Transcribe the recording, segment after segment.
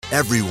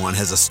Everyone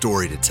has a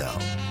story to tell.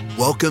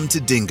 Welcome to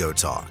Dingo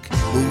Talk,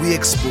 where we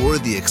explore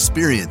the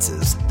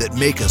experiences that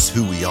make us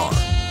who we are.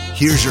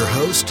 Here's your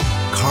host,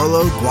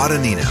 Carlo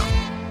Guadagnino.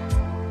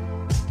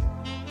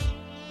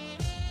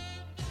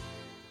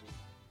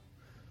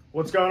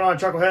 What's going on,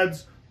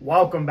 Chuckleheads?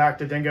 Welcome back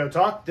to Dingo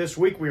Talk. This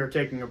week we are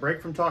taking a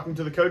break from talking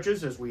to the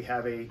coaches as we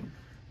have a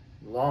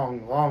long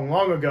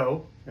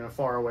ago in a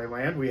faraway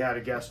land. We had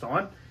a guest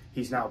on.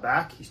 He's now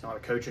back. He's not a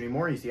coach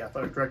anymore. He's the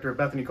athletic director of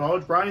Bethany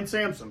College, Brian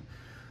Sansom.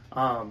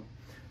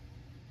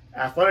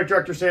 Athletic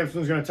Director Sansom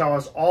is going to tell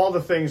us all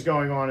the things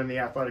going on in the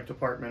athletic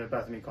department at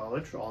Bethany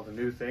College, all the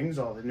new things,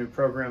 all the new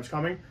programs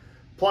coming.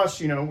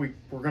 Plus, we're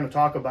going to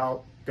talk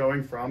about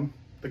going from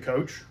the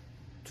coach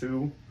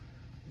to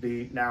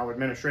the now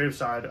administrative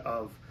side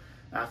of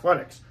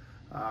athletics.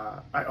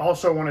 I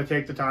also want to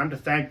take the time to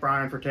thank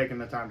Brian for taking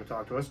the time to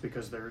talk to us,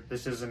 because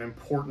this is an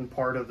important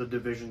part of the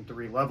Division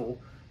III level,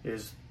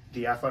 is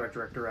the athletic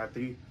director at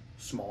the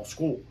small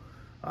school.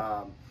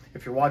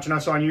 If you're watching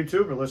us on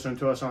YouTube or listening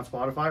to us on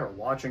Spotify or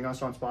watching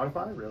us on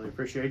Spotify, really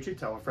appreciate you.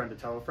 Tell a friend to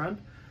tell a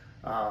friend.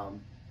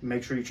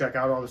 Make sure you check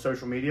out all the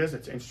social medias.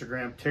 It's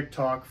Instagram,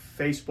 TikTok,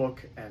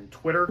 Facebook, and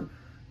Twitter.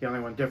 The only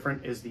one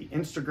different is the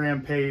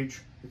Instagram page.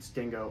 It's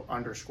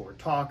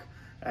dingo_talk.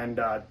 And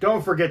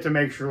don't forget to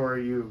make sure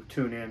you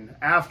tune in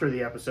after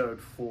the episode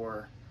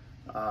for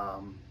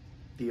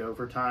the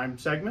overtime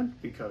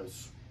segment,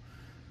 because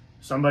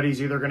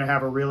somebody's either going to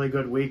have a really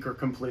good week or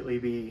completely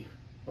be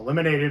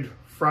eliminated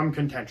from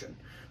contention.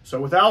 So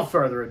without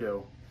further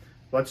ado,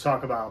 let's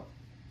talk about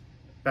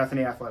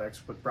Bethany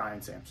Athletics with Brian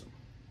Sansom.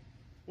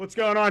 What's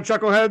going on,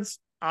 Chuckleheads?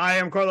 I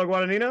am Carlo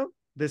Guadagnino.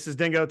 This is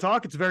Dingo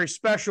Talk. It's a very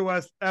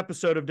special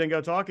episode of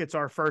Dingo Talk. It's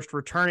our first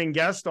returning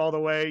guest all the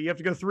way. You have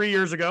to go 3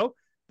 years ago.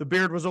 The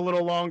beard was a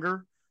little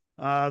longer.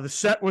 The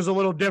set was a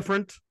little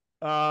different.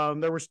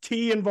 There was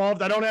tea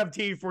involved. I don't have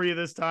tea for you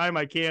this time.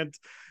 I can't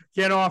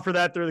offer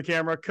that through the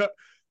camera.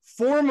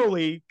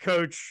 Formerly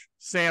Coach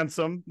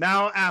Sansom,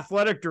 now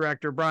Athletic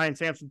Director Brian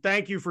Sansom.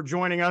 Thank you for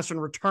joining us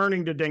and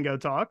returning to Dingo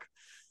Talk.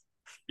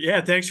 Yeah,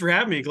 thanks for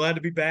having me. Glad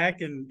to be back.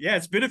 And yeah,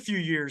 it's been a few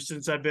years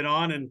since I've been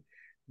on, and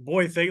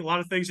boy, a lot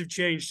of things have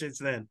changed since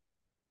then.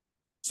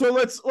 So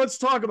let's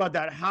talk about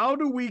that. How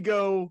do we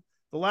go?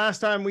 The last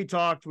time we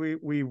talked,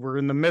 we were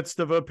in the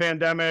midst of a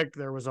pandemic.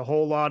 There was a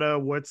whole lot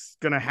of what's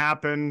going to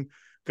happen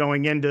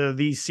going into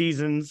these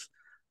seasons.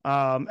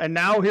 And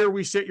now here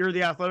we sit, you're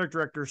the athletic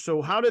director.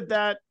 So how did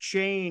that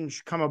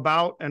change come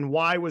about, and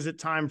why was it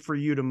time for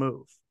you to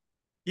move?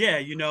 Yeah,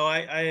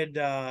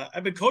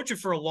 I've been coaching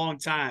for a long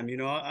time.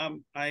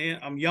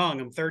 I'm young.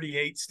 I'm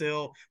 38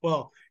 still.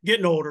 Well,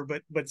 getting older,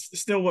 but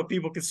still what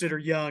people consider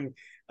young.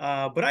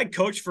 But I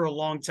coached for a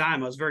long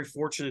time. I was very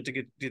fortunate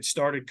to get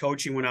started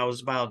coaching when I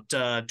was about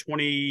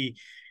 20.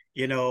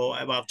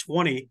 About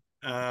 20.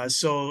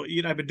 So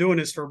I've been doing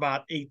this for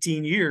about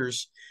 18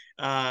 years.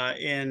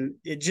 And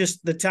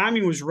the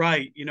timing was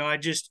right.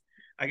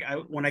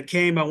 When I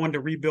came, I wanted to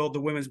rebuild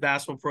the women's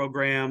basketball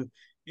program.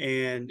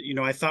 And,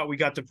 I thought we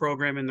got the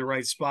program in the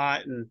right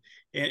spot.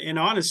 And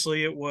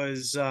honestly, it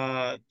was,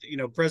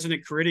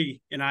 President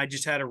Caridi and I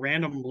just had a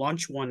random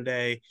lunch one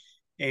day,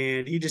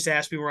 and he just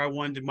asked me where I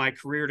wanted my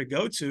career to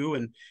go to.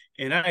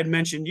 And I had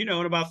mentioned, in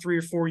about 3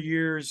 or 4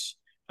 years,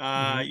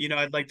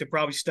 I'd like to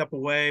probably step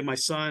away. My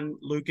son,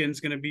 Lucan's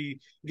going to be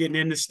getting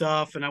into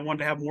stuff, and I wanted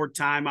to have more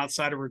time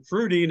outside of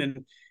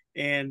recruiting.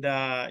 And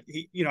I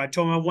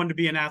told him I wanted to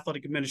be in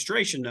athletic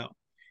administration though.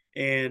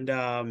 And,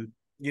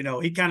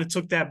 he kind of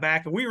took that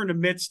back, and we were in the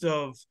midst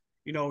of,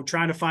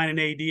 trying to find an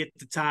AD at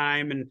the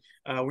time. And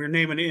we were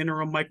naming an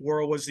interim. Mike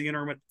Worrell was the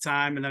interim at the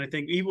time. And then I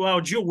think,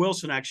 Jill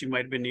Wilson actually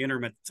might've been the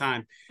interim at the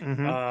time.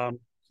 Mm-hmm.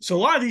 So a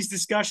lot of these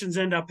discussions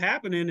end up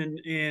happening,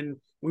 and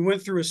we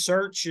went through a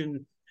search,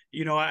 and,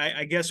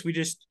 I guess we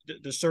just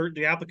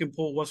the applicant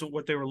pool wasn't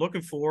what they were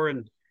looking for,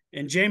 and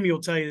Jamie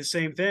will tell you the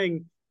same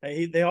thing.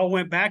 They all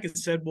went back and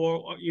said,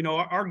 well,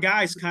 our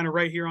guy's kind of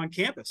right here on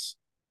campus,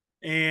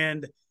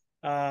 and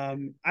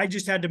I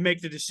just had to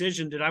make the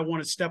decision that I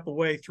want to step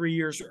away 3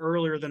 years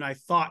earlier than I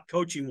thought,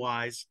 coaching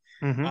wise.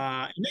 Mm-hmm.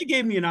 And they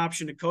gave me an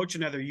option to coach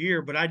another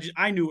year, but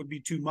I knew it would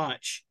be too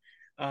much.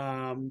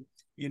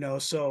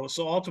 So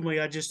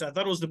ultimately I thought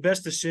it was the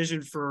best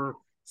decision for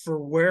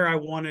where I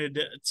wanted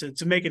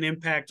to make an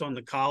impact on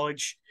the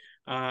college.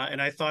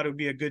 And I thought it would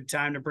be a good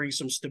time to bring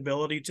some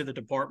stability to the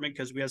department,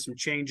 because we had some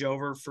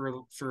changeover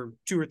for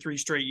 2 or 3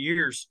 straight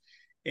years.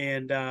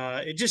 And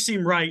it just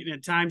seemed right, and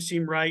at times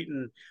seemed right.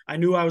 And I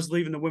knew I was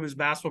leaving the women's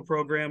basketball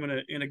program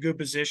in a good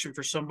position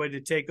for somebody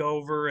to take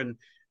over. And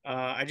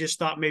I just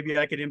thought maybe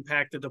I could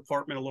impact the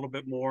department a little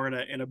bit more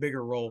in a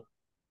bigger role.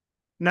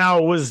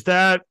 Now, was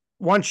that,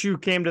 once you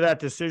came to that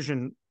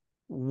decision,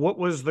 what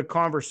was the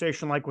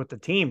conversation like with the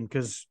team?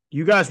 Because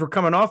you guys were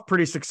coming off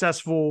pretty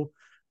successful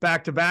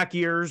back-to-back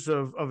years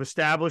of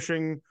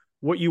establishing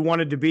what you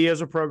wanted to be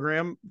as a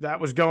program. That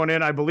was going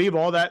in, I believe,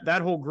 all that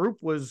whole group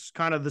was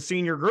kind of the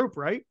senior group,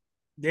 right?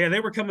 Yeah, they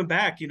were coming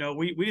back.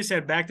 We just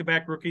had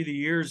back-to-back rookie of the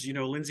years.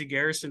 Lindsey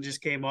Garrison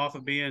just came off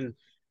of being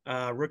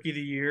Rookie of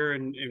the Year,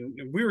 and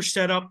we were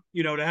set up,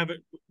 to have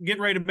it,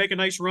 getting ready to make a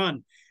nice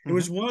run. It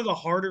was one of the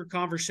harder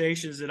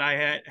conversations that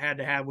I had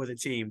to have with a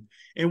team.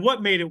 And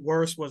what made it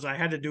worse was I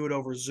had to do it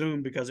over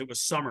Zoom because it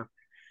was summer.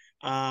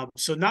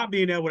 So not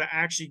being able to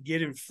actually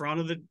get in front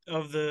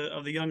of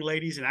the young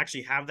ladies and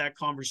actually have that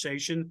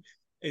conversation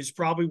is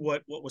probably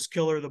what was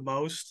killer the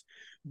most.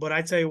 But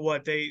I tell you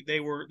what, they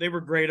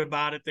were great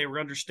about it. They were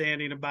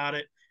understanding about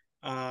it.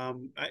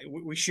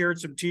 We shared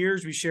some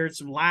tears, we shared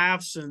some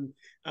laughs, and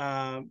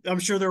I'm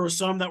sure there were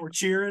some that were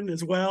cheering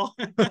as well,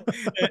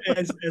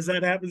 as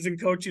that happens in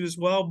coaching as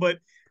well. But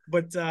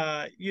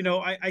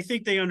I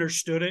think they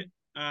understood it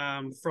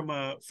from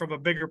a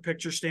bigger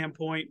picture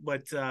standpoint.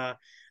 But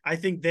I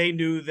think they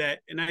knew that,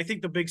 and I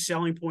think the big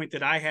selling point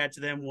that I had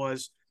to them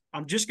was,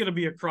 I'm just going to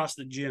be across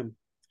the gym.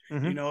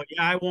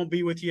 I won't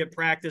be with you at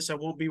practice. I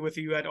won't be with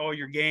you at all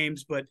your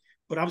games, but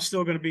I'm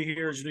still going to be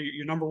here as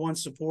your number one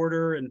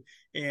supporter, and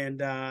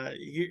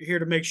here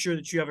to make sure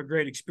that you have a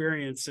great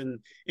experience, and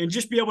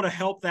just be able to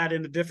help that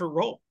in a different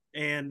role.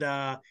 And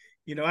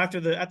after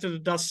the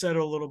dust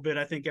settled a little bit,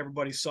 I think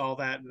everybody saw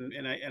that,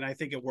 and I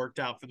think it worked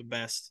out for the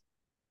best.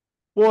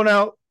 Well,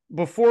 now,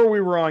 before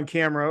we were on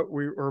camera,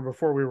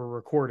 before we were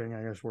recording,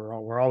 I guess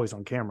we're always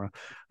on camera.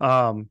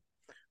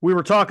 We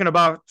were talking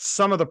about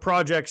some of the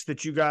projects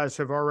that you guys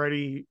have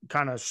already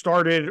kind of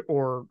started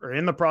or are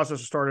in the process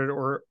of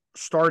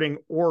starting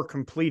or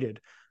completed.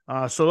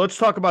 So let's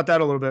talk about that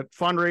a little bit.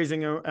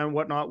 Fundraising and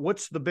whatnot.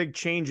 What's the big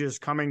changes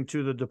coming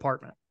to the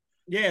department?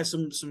 Yeah,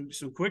 some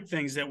quick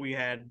things that we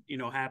had,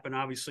 happen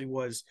obviously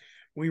was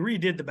we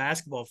redid the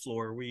basketball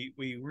floor. We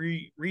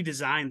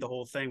redesigned the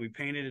whole thing. We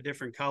painted it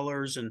different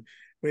colors, and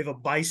we have a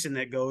bison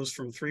that goes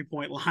from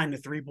 3-point line to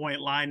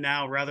 3-point line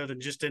now, rather than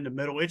just in the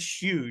middle.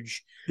 It's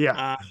huge.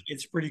 Yeah.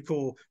 It's pretty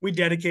cool. We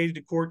dedicated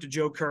the court to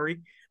Joe Curry,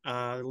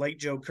 late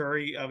Joe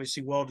Curry,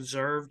 obviously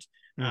well-deserved.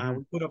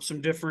 We put up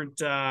some different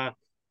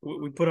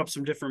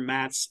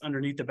mats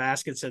underneath the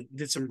baskets that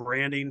did some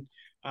branding.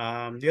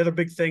 The other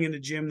big thing in the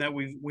gym that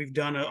we've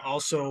done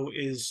also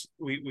is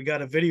we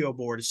got a video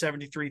board, a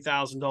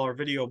 $73,000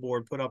 video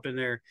board put up in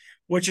there,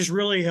 which has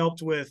really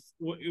helped with.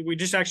 We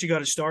just actually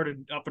got it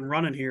started up and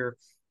running here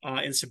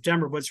in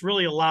September, but it's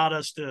really allowed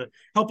us to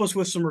help us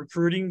with some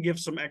recruiting, give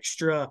some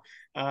extra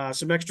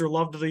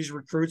love to these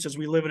recruits, as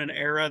we live in an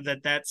era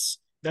that's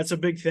a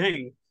big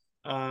thing.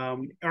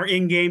 Our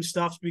in-game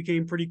stuff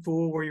became pretty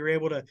cool, where you're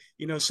able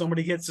to,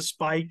 somebody gets a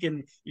spike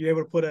and you're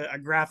able to put a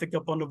graphic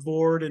up on the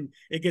board, and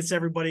it gets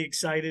everybody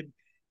excited.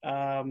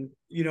 Some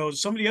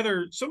of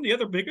the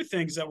other bigger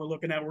things that we're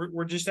looking at,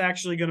 we're just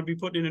actually going to be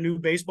putting in a new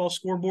baseball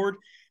scoreboard.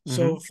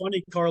 So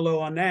funny, Carlo,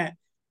 on that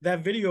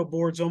video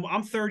board's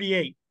I'm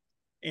 38.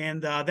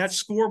 And that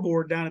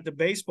scoreboard down at the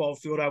baseball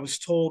field, I was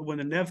told when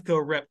the Nevco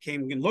rep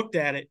came and looked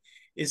at it,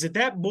 is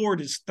that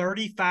board is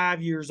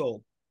 35 years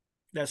old.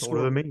 That's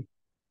older than me.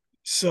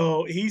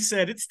 So he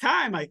said, it's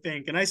time, I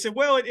think. And I said,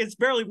 well, it's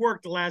barely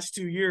worked the last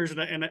 2 years.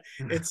 And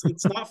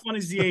it's not fun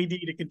as the AD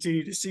to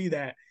continue to see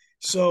that.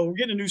 So we're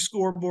getting a new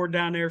scoreboard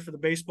down there for the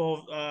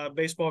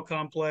baseball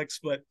complex.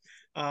 But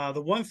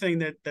the one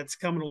thing that's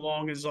coming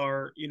along is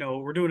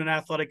we're doing an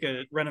athletic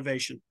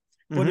renovation,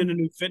 putting in a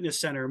new fitness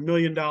center, $1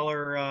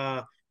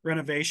 million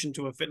renovation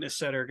to a fitness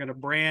center. Going to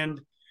brand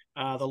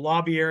the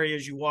lobby area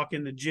as you walk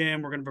in the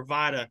gym. We're going to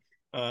provide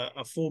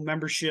a full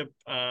membership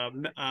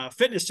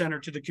fitness center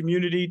to the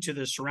community, to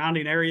the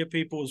surrounding area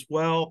people as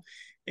well.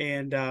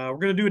 And we're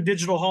going to do a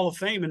digital Hall of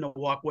Fame in the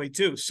walkway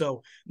too.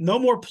 So no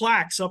more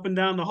plaques up and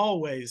down the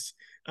hallways.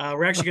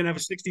 We're actually going to have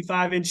a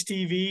 65-inch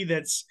TV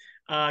that's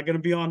going to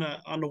be on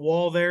the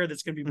wall there.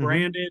 That's going to be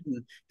branded,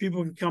 and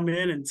people can come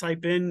in and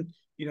type in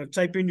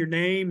your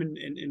name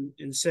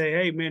and say,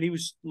 hey man, you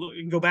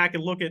can go back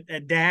and look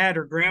at dad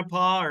or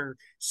grandpa or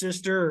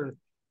sister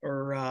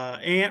or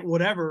aunt,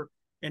 whatever.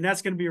 And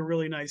that's going to be a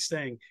really nice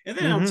thing. And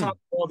then on top of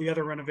all the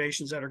other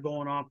renovations that are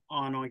going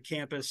on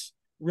campus,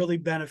 really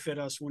benefit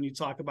us when you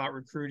talk about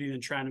recruiting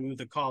and trying to move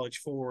the college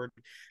forward.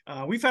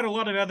 We've had a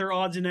lot of other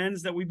odds and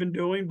ends that we've been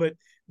doing, but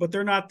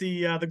they're not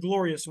the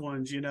glorious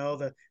ones.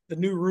 The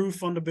new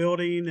roof on the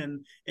building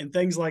and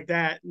things like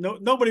that.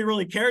 Nobody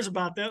really cares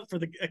about that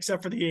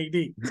except for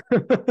the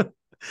AD.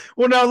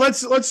 Well, now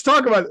let's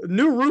talk about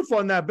new roof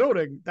on that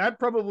building. That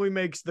probably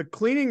makes the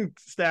cleaning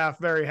staff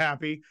very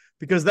happy,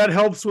 because that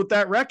helps with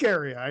that rec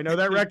area. I know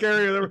that rec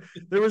area,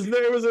 there was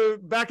a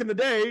back in the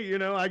day,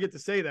 I get to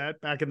say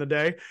that back in the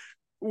day,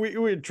 we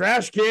had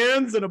trash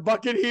cans and a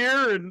bucket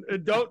here, and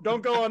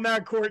don't go on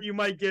that court. You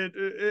might get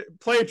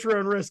play at your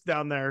own risk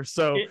down there.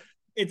 So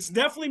it's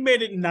definitely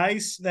made it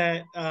nice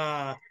that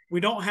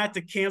we don't have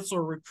to cancel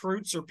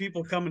recruits or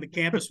people coming to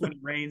campus when it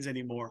rains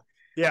anymore.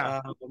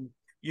 Yeah.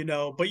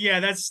 But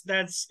yeah,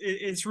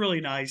 it's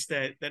really nice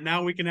that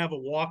now we can have a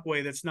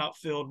walkway that's not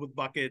filled with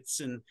buckets,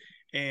 and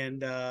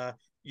it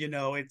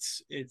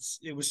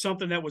was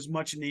something that was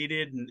much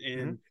needed,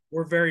 and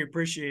we're very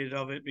appreciative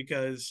of it,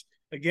 because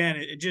again,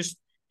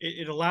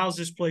 it allows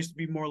this place to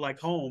be more like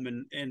home,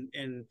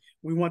 and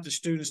we want the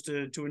students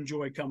to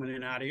enjoy coming in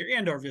and out of here,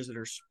 and our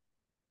visitors.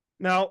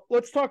 Now,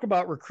 let's talk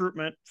about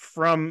recruitment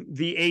from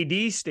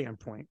the AD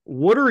standpoint.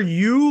 What are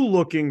you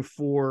looking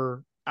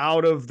for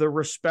out of the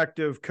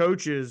respective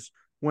coaches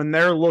when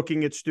they're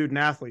looking at student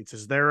athletes?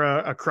 Is there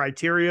a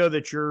criteria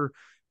that you're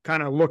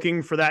kind of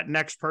looking for that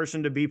next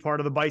person to be part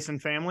of the Bison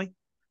family?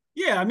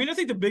 Yeah, I mean, I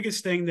think the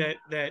biggest thing that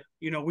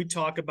we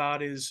talk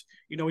about is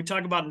we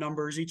talk about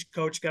numbers. Each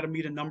coach got to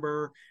meet a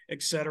number,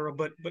 et cetera.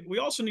 But we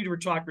also need to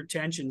talk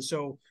retention.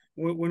 So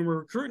when we're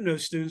recruiting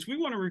those students, we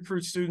want to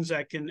recruit students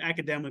that can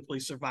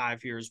academically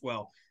survive here as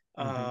well.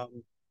 Mm-hmm.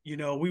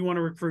 We want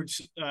to recruit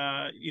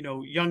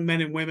young men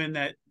and women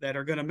that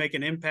are going to make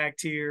an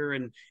impact here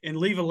and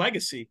leave a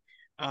legacy.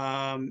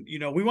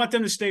 We want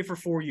them to stay for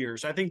 4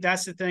 years. I think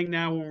that's the thing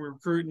now when we're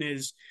recruiting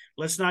is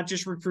let's not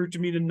just recruit to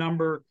meet a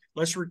number.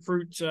 Let's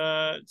recruit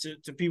to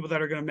people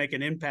that are going to make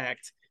an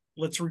impact.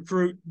 Let's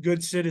recruit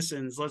good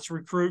citizens. Let's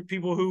recruit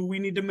people who we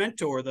need to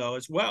mentor though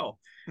as well.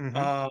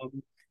 Mm-hmm.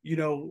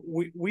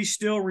 We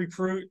still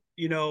recruit,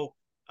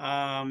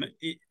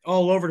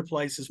 all over the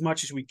place as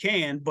much as we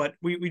can, but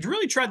we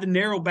really tried to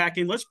narrow back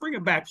in. Let's bring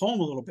it back home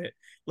a little bit.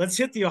 Let's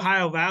hit the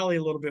Ohio Valley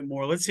a little bit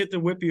more. Let's hit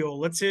the WPIAL.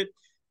 Let's hit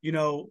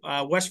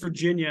West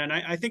Virginia. And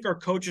I think our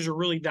coaches are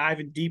really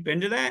diving deep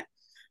into that.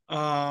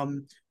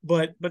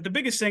 But the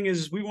biggest thing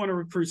is we want to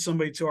recruit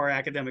somebody to our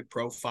academic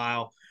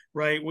profile,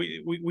 right?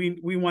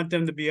 We want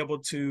them to be able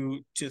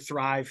to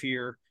thrive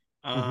here,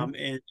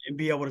 and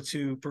be able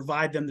to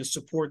provide them the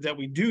support that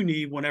we do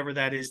need whenever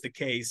that is the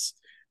case,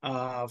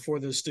 for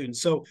those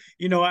students. So,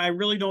 I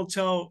really don't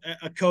tell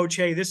a coach,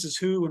 hey, this is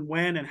who and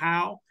when and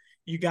how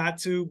you got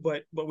to,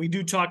 but we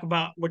do talk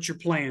about what's your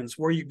plans,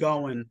 where you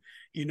going,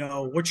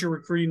 what your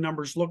recruiting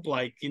numbers look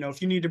like.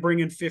 If you need to bring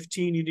in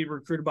 15, you need to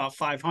recruit about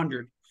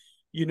 500,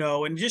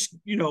 and just,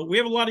 we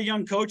have a lot of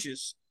young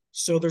coaches.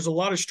 So there's a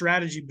lot of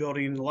strategy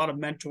building and a lot of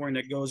mentoring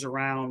that goes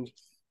around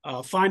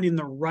finding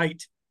the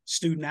right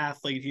student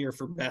athlete here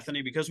for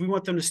Bethany, because we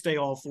want them to stay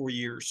all 4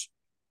 years.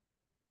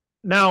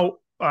 Now,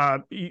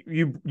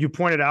 you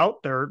pointed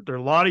out there are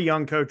a lot of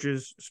young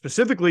coaches,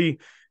 specifically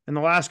in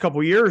the last couple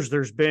of years.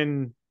 There's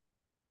been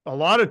a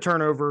lot of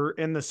turnover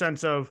in the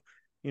sense of,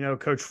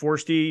 Coach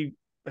Forsty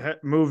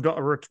moved,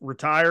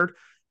 retired.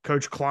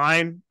 Coach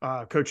Klein,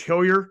 Coach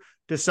Hillier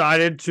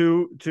decided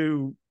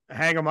to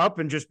hang him up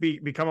and just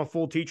become a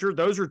full teacher.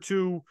 Those are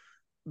two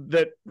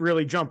that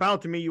really jump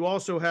out to me. You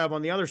also have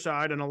on the other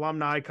side an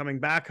alumni coming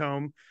back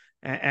home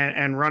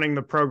and running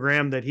the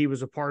program that he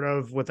was a part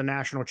of with a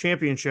national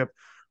championship.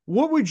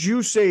 What would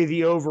you say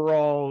the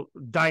overall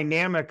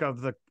dynamic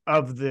of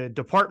the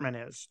department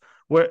is?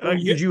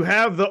 Did you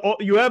have the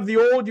old, you have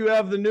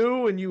the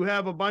new, and you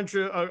have a bunch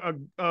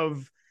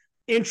of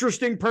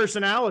interesting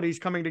personalities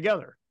coming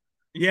together?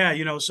 Yeah,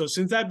 so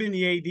since I've been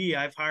the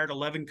AD, I've hired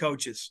 11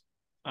 coaches,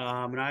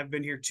 and I've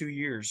been here 2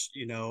 years.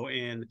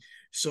 And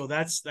so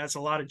that's a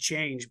lot of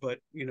change. But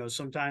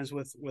sometimes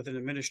with an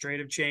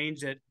administrative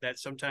change that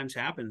sometimes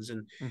happens,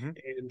 and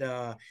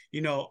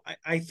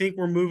I think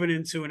we're moving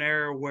into an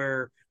era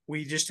where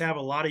we just have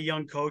a lot of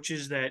young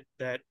coaches that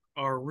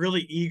are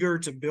really eager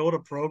to build a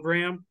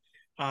program.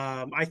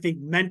 I think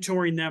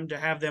mentoring them to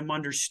have them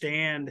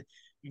understand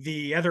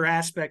the other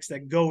aspects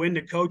that go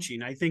into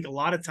coaching. I think a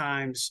lot of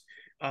times,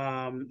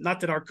 not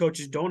that our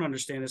coaches don't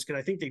understand this, because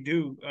I think they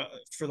do,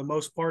 for the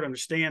most part,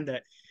 understand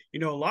that,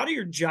 a lot of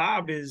your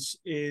job is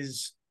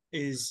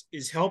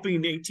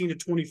helping 18 to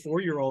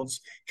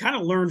 24-year-olds kind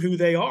of learn who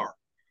they are,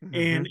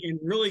 and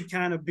really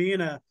kind of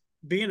being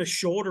a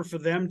shoulder for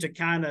them to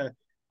kind of,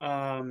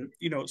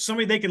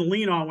 somebody they can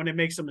lean on when they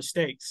make some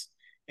mistakes.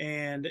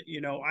 And,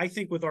 I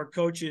think with our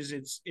coaches,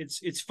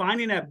 it's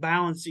finding that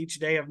balance each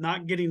day of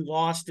not getting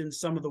lost in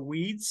some of the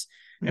weeds,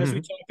 as we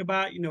talk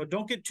about.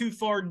 Don't get too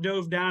far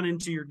dove down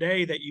into your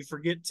day that you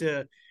forget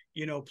to,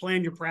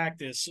 plan your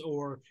practice,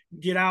 or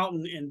get out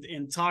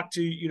and talk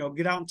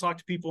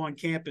to people on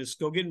campus,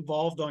 go get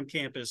involved on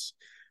campus.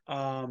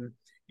 They're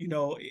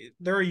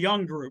a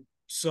young group,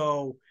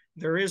 so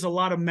there is a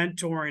lot of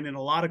mentoring and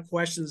a lot of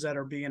questions that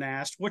are being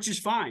asked, which is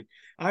fine.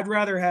 I'd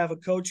rather have a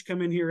coach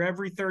come in here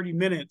every 30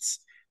 minutes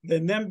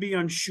than them be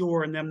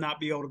unsure and them not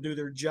be able to do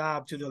their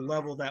job to the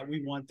level that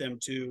we want them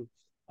to.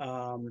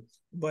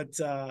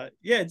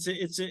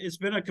 It's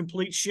been a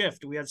complete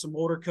shift. We had some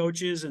older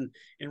coaches, and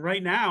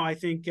right now I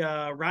think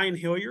Ryan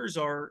Hilliers,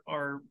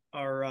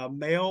 our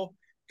male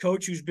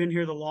coach who's been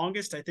here the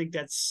longest. I think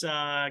that's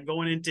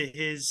going into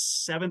his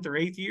 7th or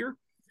 8th year.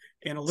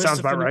 And Sounds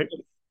about right.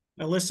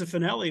 Alyssa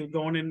Finelli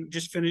going in,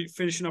 just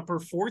finishing up her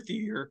 4th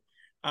year,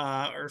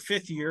 or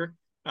 5th year,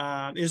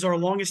 is our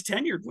longest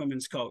tenured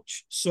women's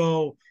coach.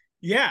 So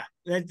yeah,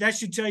 that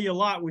should tell you a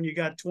lot when you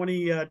got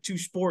 22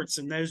 sports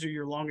and those are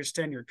your longest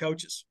tenured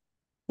coaches.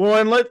 Well,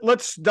 and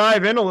let's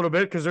dive in a little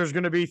bit, because there's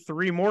going to be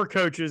 3 more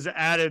coaches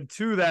added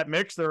to that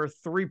mix. There are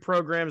 3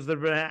 programs that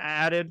have been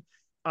added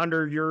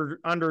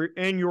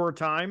in your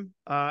time,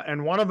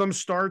 and one of them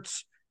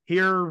starts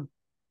here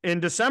in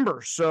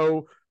December.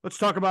 So let's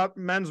talk about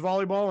men's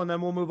volleyball, and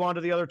then we'll move on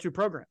to the other 2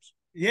 programs.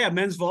 Yeah,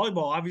 men's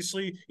volleyball.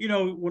 Obviously,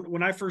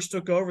 when I first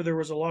took over, there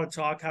was a lot of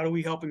talk. How do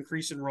we help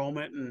increase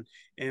enrollment?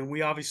 And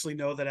we obviously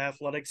know that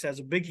athletics has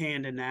a big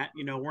hand in that.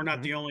 We're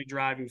not the only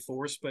driving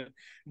force, but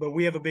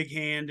we have a big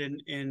hand in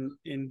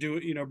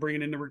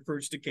bringing in the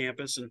recruits to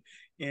campus.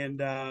 And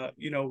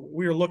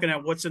we were looking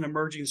at what's an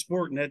emerging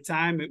sport, and at the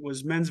time it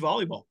was men's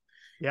volleyball.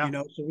 Yeah.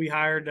 So we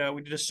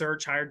did a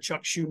search, hired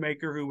Chuck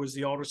Shoemaker, who was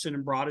the Alderson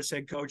and Broadus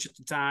head coach at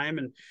the time.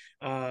 And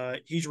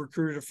he's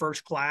recruited a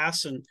first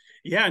class, and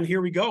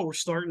here we go. We're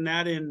starting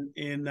that in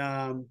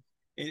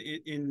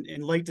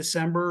late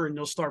December, and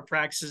they'll start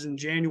practices in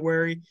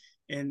January.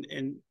 And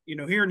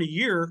here in a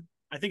year,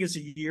 I think it's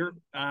a year,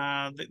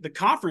 the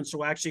conference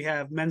will actually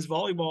have men's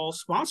volleyball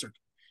sponsored.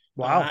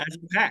 Wow. As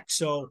a pack.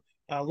 So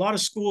a lot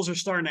of schools are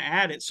starting to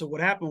add it. So what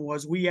happened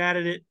was we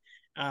added it.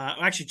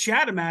 Actually,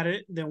 Chatham added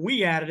it, then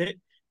we added it.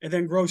 And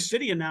then Grove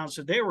City announced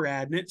that they were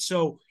adding it.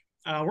 So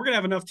we're going to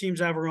have enough teams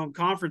to have our own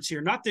conference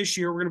here. Not this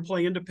year. We're going to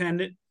play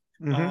independent,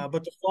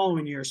 but the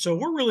following year. So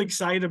we're really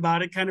excited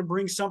about it. Kind of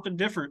brings something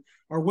different.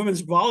 Our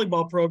women's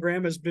volleyball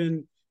program has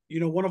been,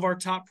 one of our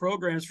top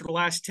programs for the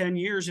last 10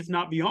 years, if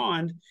not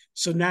beyond.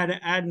 So now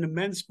adding the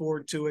men's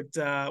sport to it,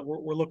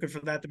 we're looking for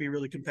that to be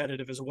really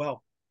competitive as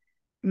well.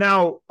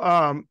 Now,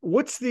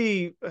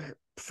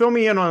 fill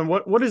me in on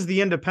what does the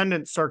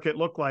independent circuit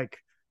look like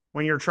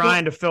when you're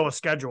trying to fill a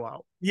schedule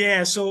out?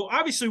 Yeah, so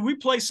obviously we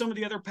play some of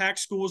the other PAC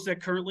schools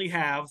that currently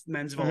have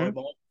men's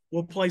volleyball.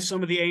 We'll play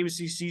some of the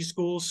AMCC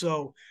schools.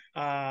 So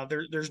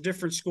there's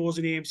different schools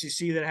in the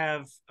AMCC that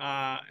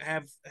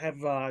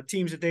have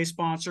teams that they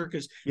sponsor,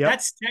 because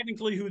that's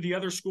technically who the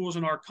other schools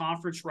in our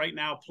conference right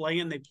now play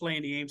in. They play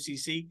in the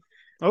AMCC.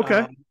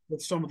 Okay.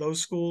 With some of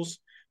those schools.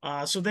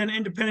 So then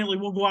independently,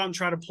 we'll go out and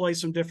try to play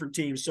some different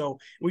teams. So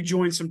we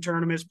join some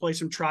tournaments, play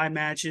some tri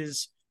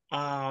matches.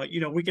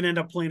 We can end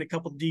up playing a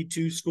couple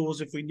D2 schools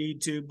if we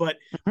need to, but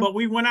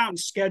we went out and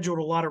scheduled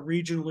a lot of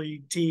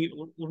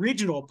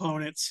regional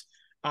opponents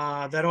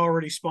that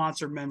already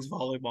sponsor men's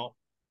volleyball.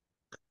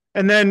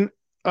 And then,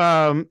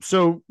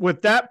 so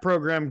with that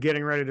program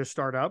getting ready to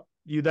start up,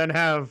 you then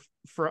have,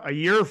 for a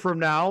year from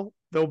now,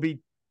 there'll be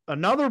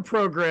another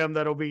program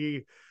that'll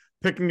be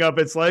picking up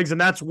its legs, and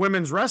that's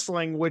women's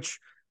wrestling, which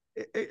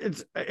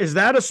is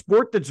that a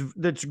sport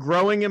that's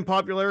growing in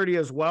popularity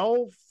as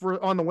well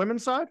on the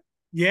women's side?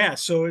 Yeah.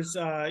 So it's,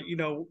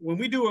 when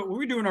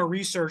we're doing our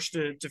research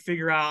to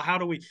figure out how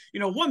do we,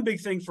 one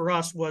big thing for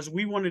us was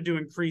we wanted to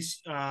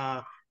increase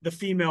the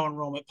female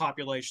enrollment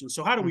population.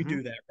 So how do we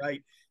do that?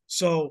 Right.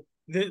 So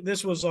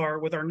this was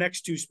with our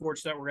next two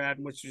sports that we're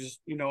adding, which is,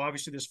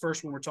 obviously this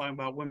first one we're talking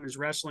about, women's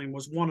wrestling,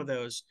 was one of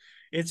those.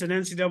 It's an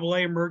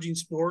NCAA emerging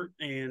sport.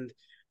 And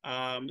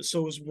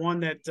so it was one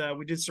that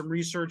we did some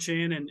research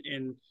in,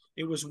 and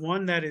it was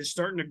one that is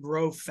starting to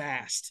grow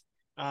fast.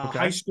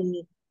 High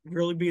school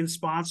really being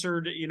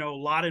sponsored, a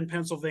lot in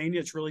Pennsylvania.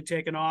 It's really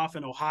taken off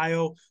in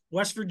Ohio.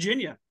 West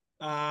Virginia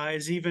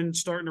is even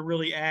starting to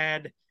really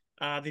add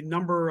the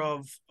number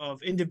of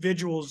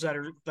individuals that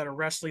are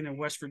wrestling in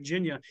West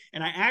Virginia.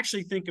 And I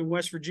actually think in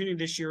West Virginia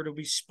this year it'll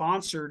be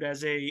sponsored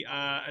as a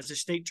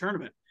state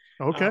tournament.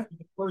 Okay. For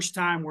the first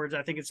time, where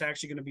I think it's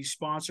actually going to be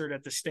sponsored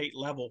at the state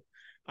level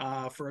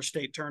for a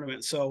state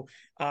tournament. So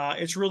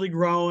it's really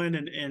growing.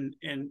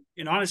 And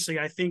honestly,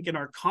 I think in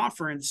our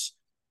conference,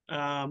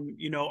 I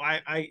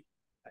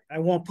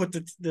won't put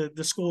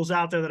the schools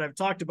out there that I've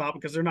talked about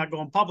because they're not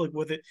going public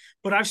with it,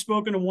 but I've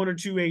spoken to one or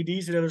two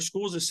ADs at other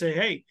schools that say,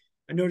 hey,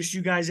 I noticed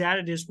you guys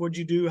added this. What'd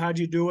you do? How'd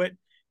you do it?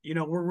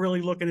 We're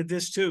really looking at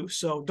this too.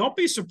 So don't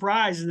be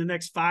surprised in the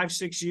next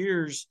 5-6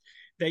 years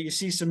that you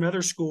see some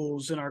other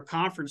schools in our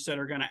conference that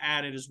are going to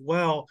add it as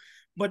well.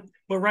 But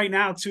right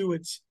now too,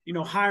 it's,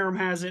 Hiram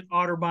has it,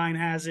 Otterbein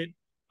has it.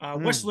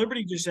 West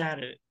Liberty just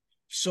added it.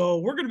 So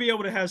we're going to be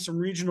able to have some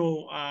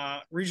regional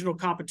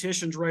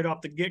competitions right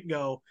off the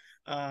get-go.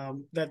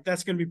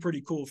 That's going to be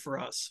pretty cool for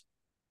us.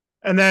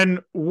 And then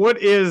what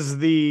is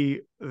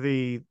the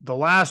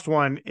last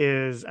one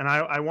is, and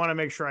I want to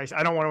make sure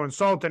I don't want to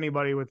insult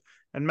anybody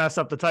and mess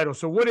up the title.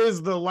 So what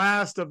is the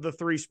last of the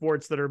three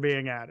sports that are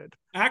being added?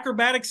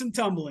 Acrobatics and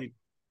tumbling.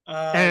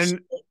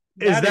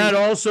 Is that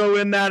also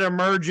in that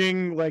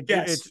emerging,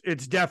 yes.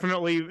 It's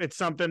definitely, it's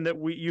something that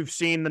you've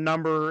seen the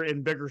number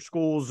in bigger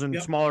schools and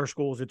smaller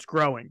schools. It's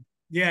growing.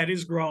 Yeah, it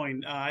is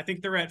growing. I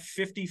think they're at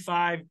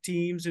 55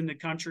 teams in the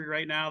country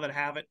right now that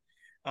have it.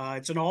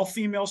 It's an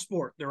all-female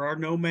sport. There are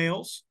no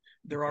males.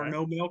 There are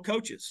no male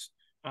coaches.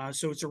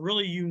 So it's a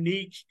really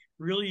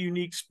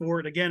unique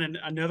sport. Again,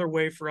 another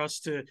way for us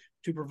to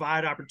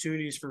provide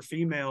opportunities for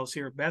females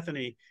here at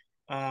Bethany.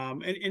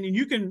 And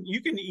you can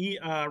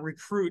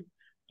recruit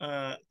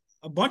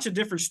a bunch of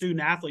different student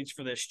athletes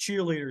for this: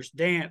 cheerleaders,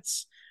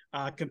 dance,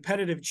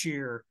 competitive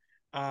cheer,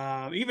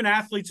 even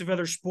athletes of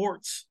other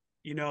sports,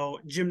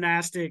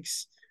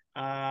 gymnastics,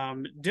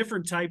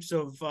 different types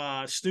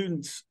of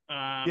students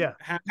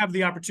have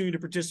the opportunity to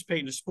participate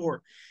in the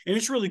sport. And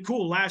it's really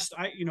cool.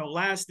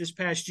 This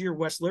past year,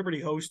 West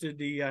Liberty hosted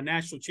the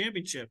national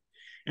championship,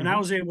 and I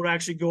was able to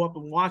actually go up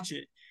and watch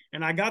it.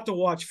 And I got to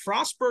watch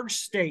Frostburg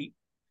State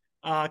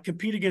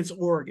compete against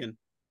Oregon.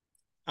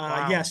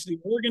 Wow. Yes, the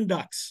Oregon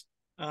Ducks.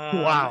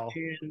 Wow.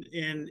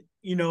 And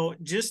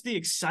just the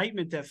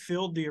excitement that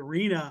filled the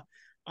arena.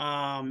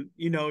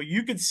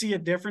 You could see a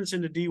difference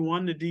in the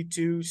D1 to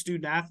D2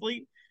 student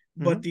athlete,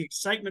 but the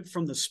excitement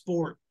from the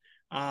sport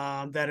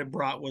that it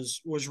brought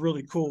was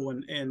really cool.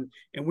 And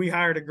we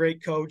hired a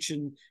great coach,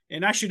 and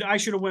I should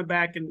have went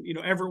back and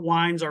Everett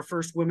Wines, our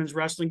first women's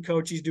wrestling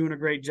coach, he's doing a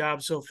great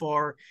job so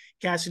far.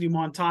 Cassidy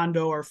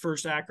Montando, our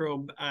first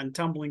acro and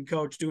tumbling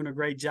coach, doing a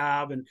great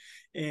job. And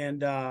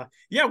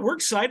yeah, we're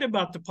excited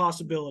about the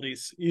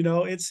possibilities.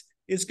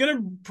 It's going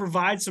to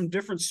provide some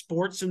different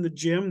sports in the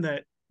gym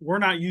that we're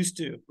not used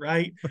to,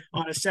 right?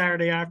 On a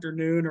Saturday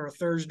afternoon or a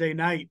Thursday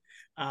night.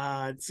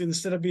 It's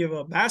instead of being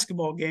a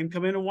basketball game,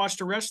 come in and watch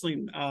the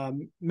wrestling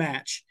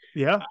match.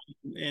 Yeah.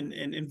 And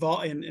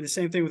involve and the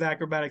same thing with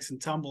acrobatics and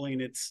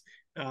tumbling. It's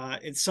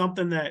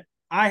something that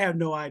I have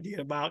no idea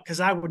about because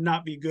I would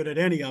not be good at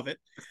any of it.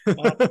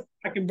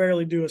 I can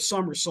barely do a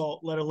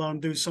somersault, let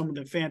alone do some of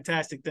the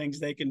fantastic things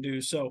they can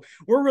do. So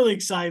we're really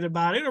excited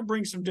about it. It'll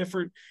bring some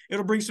different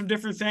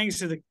things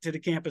to the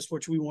campus,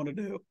 which we want to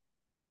do.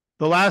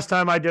 The last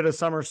time I did a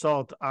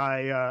somersault,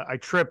 I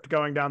tripped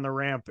going down the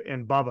ramp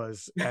in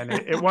Bubba's, and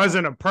it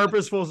wasn't a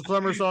purposeful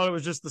somersault. It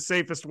was just the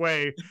safest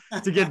way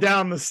to get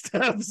down the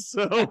steps.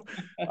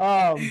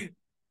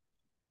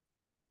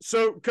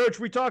 So Coach,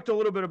 we talked a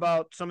little bit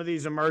about some of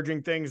these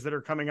emerging things that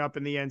are coming up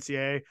in the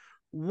NCAA.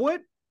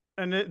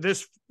 And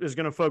this is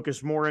going to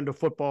focus more into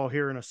football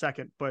here in a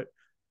second, but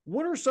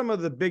what are some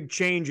of the big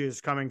changes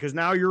coming? Because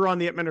now you're on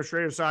the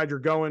administrative side, you're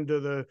going to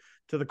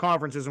the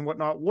conferences and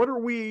whatnot.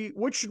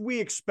 What should we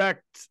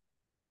expect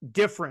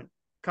different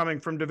coming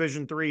from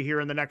Division III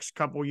here in the next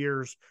couple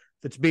years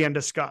that's being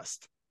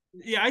discussed?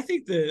 Yeah, I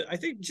think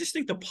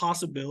the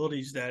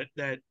possibilities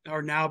that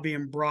are now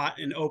being brought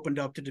and opened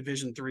up to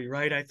Division III,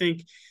 right? I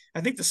think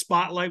the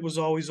spotlight was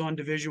always on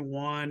Division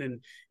I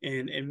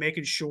and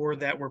making sure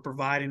that we're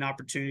providing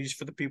opportunities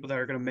for the people that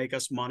are going to make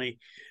us money.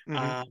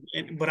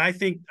 But I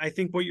think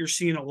what you're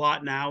seeing a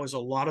lot now is a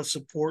lot of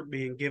support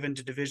being given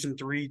to Division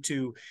III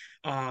to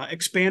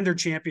expand their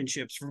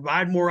championships,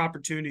 provide more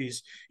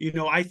opportunities.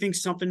 I think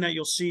something that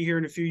you'll see here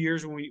in a few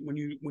years when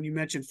you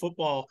mention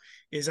football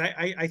is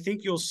I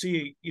think you'll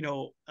see,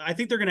 I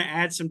think they're going to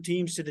add some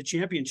teams to the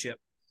championship.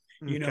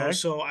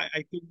 So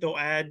I think they'll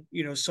add,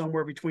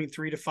 somewhere between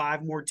 3 to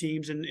 5 more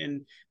teams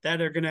and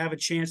that are going to have a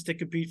chance to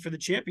compete for the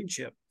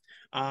championship.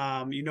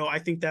 I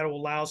think that will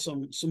allow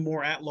some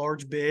more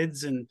at-large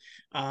bids and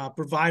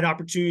provide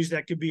opportunities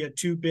that could be a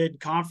 2-bid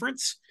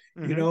conference,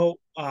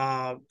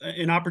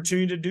 an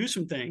opportunity to do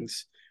some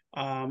things.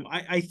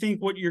 I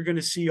think what you're going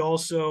to see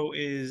also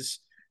is,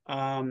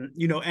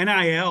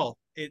 NIL.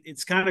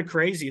 It's kind of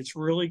crazy. It's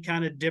really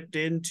kind of dipped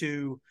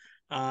into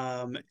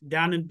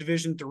down in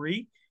Division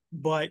III.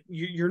 But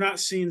you're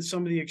not seeing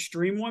some of the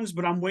extreme ones,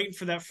 but I'm waiting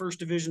for that first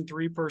Division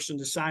III person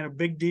to sign a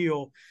big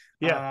deal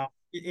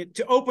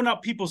to open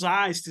up people's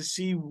eyes to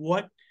see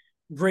what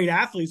great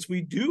athletes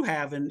we do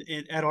have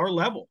at our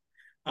level.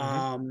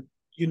 I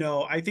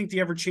think the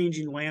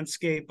ever-changing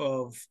landscape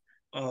of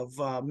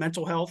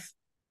mental health,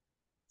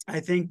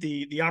 I think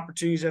the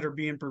opportunities that are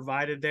being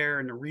provided there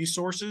and the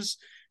resources.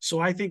 So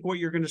I think what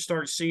you're going to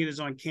start seeing is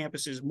on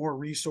campuses more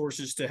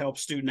resources to help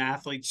student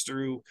athletes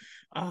through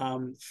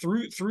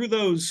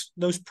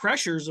those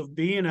pressures of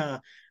being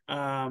a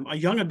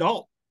young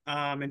adult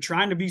and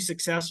trying to be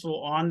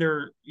successful on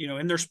their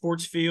in their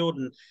sports field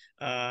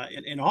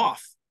and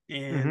off.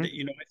 And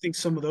I think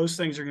some of those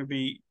things are going to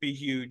be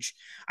huge.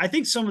 I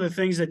think some of the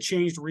things that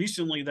changed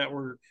recently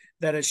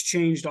that has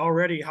changed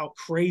already how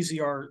crazy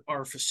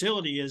our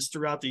facility is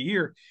throughout the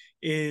year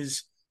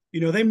is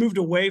they moved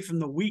away from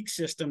the week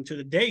system to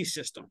the day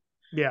system.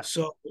 Yeah.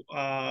 So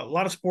a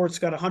lot of sports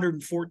got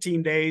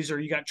 114 days, or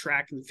you got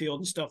track and field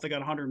and stuff. They got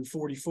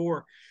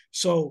 144.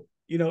 So,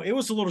 it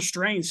was a little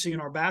strange seeing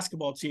our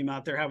basketball team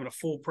out there having a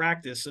full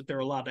practice that they're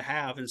allowed to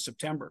have in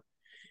September.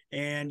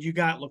 And you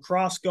got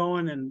lacrosse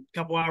going, and a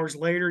couple hours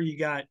later, you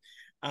got,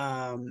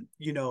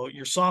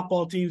 your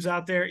softball teams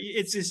out there.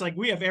 It's just like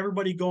we have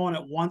everybody going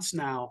at once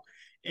now.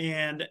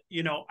 And,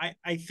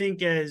 I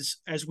think as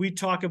we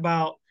talk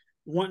about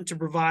wanting to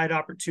provide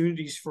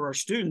opportunities for our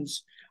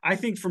students, I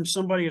think from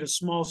somebody at a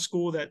small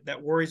school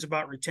that worries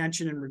about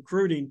retention and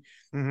recruiting,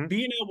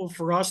 being able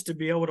for us to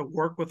be able to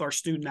work with our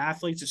student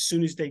athletes as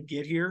soon as they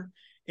get here,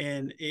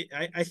 and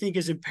I think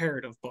is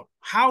imperative. But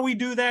how we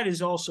do that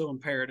is also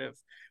imperative.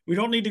 We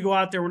don't need to go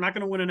out there. We're not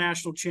going to win a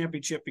national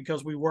championship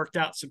because we worked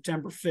out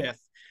September 5th.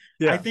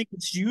 Yeah. I think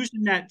it's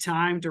using that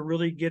time to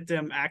really get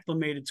them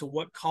acclimated to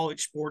what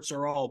college sports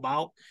are all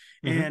about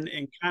and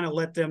kind of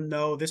let them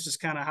know this is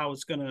kind of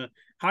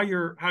how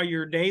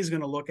your day is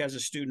going to look as a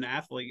student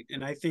athlete.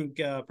 And I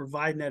think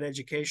providing that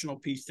educational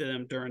piece to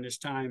them during this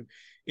time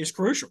is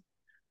crucial.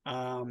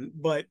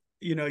 But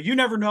you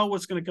never know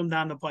what's going to come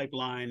down the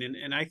pipeline.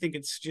 And I think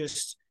it's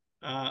just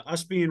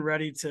us being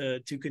ready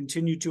to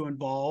continue to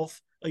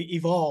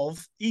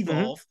evolve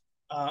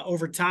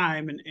over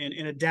time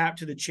and adapt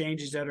to the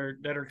changes that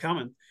are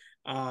coming.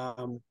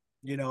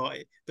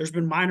 There's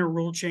been minor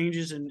rule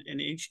changes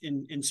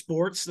in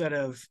sports that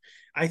have,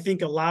 I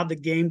think, allowed the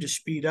game to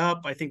speed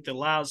up. I think that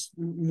allows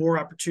more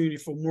opportunity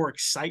for more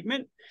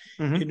excitement.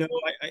 Mm-hmm.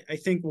 I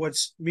think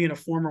what's being a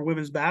former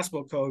women's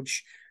basketball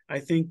coach, I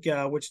think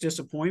what's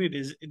disappointed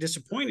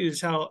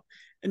is how.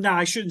 And now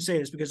I shouldn't say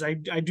this because I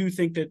do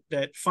think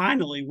that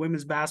finally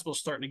women's basketball is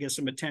starting to get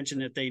some attention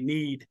that they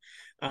need,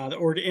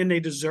 and they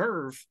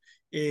deserve.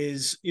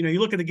 You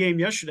look at the game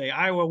yesterday,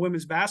 Iowa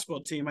women's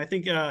basketball team. I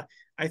think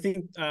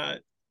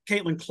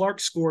Caitlin Clark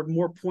scored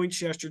more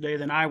points yesterday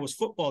than Iowa's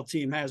football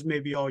team has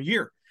maybe all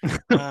year,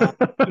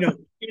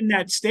 in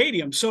that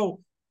stadium.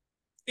 So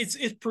it's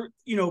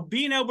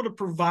being able to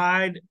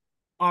provide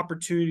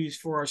opportunities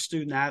for our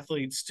student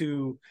athletes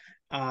to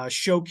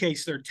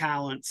showcase their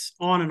talents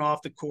on and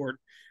off the court.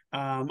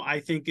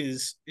 I think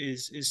is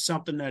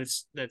something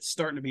that's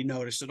starting to be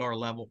noticed at our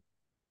level.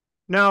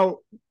 Now,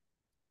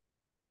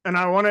 and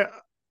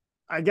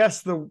I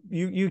guess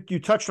you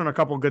touched on a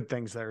couple of good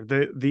things there.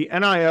 The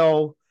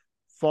NIL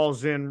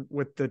falls in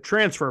with the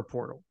transfer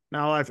portal.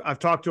 Now, I've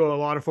talked to a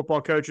lot of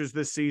football coaches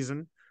this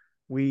season.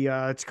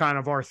 It's kind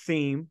of our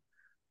theme,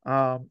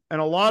 and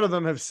a lot of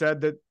them have said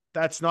that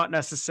that's not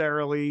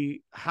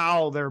necessarily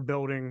how they're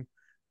building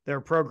their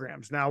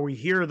programs. Now, we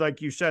hear,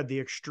 like you said, the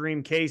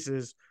extreme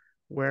cases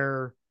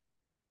where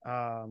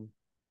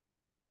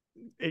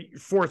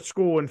fourth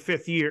school in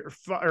 5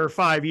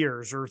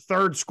 years, or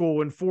third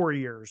school in 4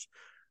 years.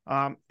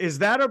 Is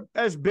that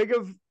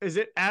is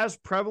it as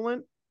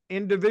prevalent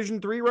in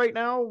Division III right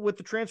now with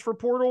the transfer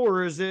portal,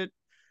 or is it,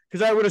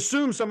 because I would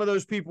assume some of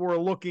those people are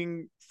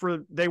looking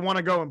they want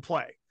to go and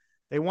play.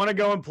 They want to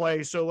go and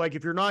play. So like,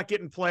 if you're not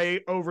getting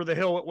play over the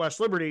hill at West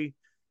Liberty,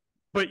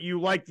 but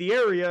you like the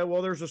area,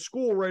 well, there's a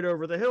school right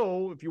over the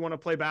hill if you want to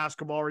play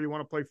basketball or you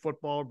want to play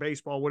football or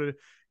baseball.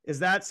 Is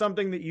that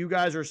something that you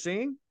guys are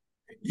seeing?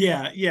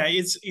 Yeah.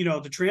 It's,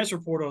 the transfer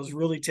portal has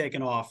really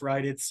taken off,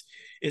 right?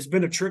 It's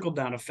been a trickle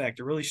down effect.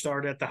 It really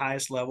started at the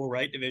highest level,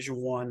 right? Division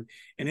I,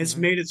 and it's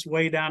made its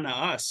way down to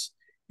us.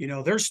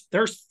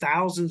 There's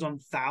thousands on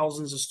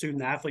thousands of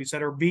student athletes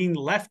that are being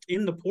left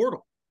in the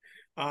portal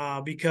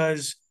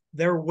because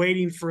they're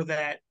waiting for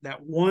that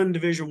one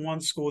Division I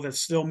school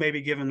that's still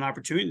maybe given an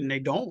opportunity, and they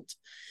don't.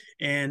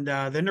 And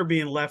then they're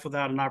being left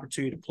without an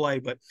opportunity to play.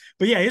 But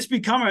yeah, it's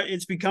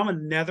become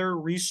another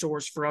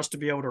resource for us to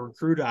be able to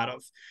recruit out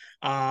of.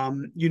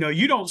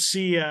 You don't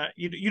see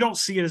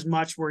it as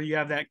much where you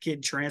have that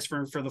kid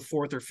transferring for the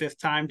fourth or fifth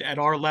time at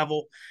our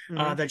level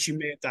that you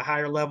may at the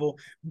higher level.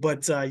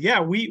 But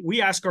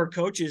we ask our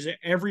coaches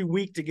every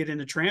week to get in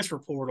the transfer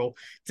portal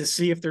to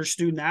see if there's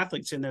student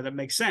athletes in there that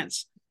make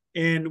sense.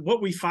 And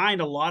what we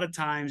find a lot of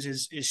times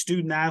is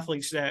student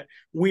athletes that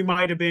we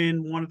might have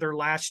been one of their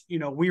last,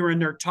 we were in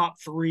their top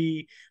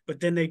 3, but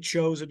then they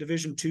chose a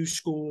Division II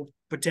school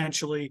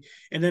potentially.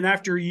 And then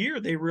after a year,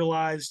 they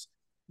realized,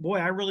 boy,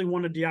 I really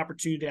wanted the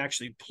opportunity to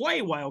actually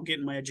play while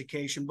getting my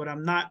education, but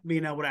I'm not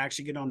being able to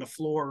actually get on the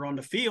floor or on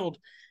the field.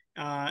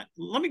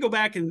 Let me go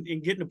back and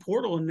get in the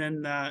portal. And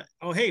then,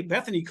 hey,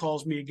 Bethany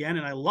calls me again,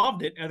 and I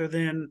loved it, other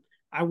than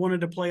I wanted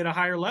to play at a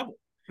higher level.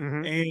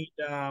 Mm-hmm.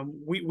 And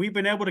we've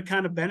been able to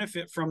kind of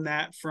benefit from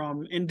that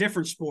in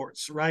different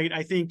sports, right?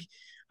 I think,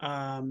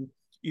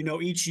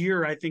 each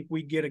year, I think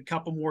we get a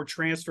couple more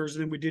transfers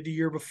than we did the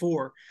year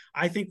before.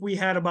 I think we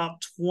had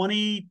about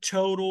 20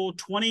 total,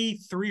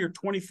 23 or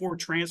 24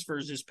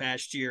 transfers this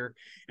past year.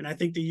 And I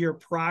think the year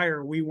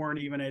prior, we weren't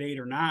even at 8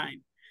 or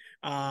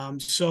 9.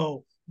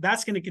 So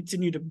that's going to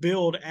continue to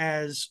build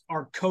as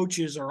our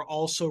coaches are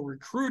also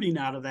recruiting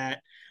out of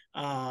that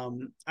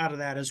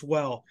as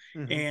well.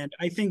 Mm-hmm. And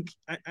I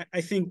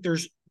think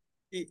there's,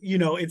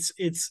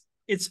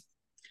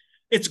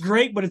 it's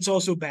great, but it's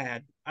also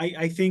bad.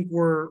 I think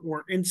we're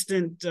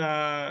instant,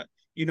 and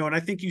I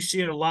think you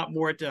see it a lot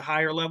more at the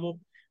higher level.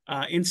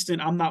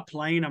 Instant, I'm not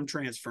playing, I'm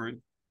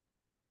transferring.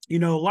 A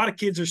lot of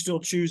kids are still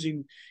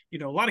choosing,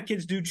 a lot of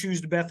kids do choose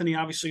to Bethany,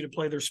 obviously, to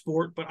play their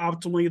sport, but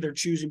ultimately they're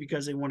choosing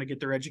because they want to get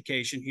their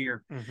education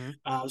here.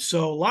 Mm-hmm.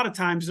 So a lot of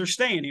times they're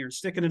staying here and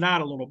sticking it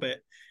out a little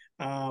bit.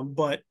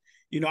 But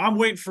I'm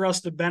waiting for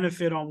us to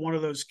benefit on one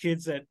of those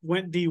kids that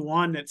went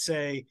D1 that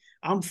say,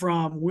 I'm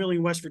from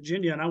Wheeling, West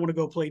Virginia, and I want to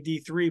go play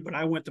D3, but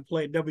I went to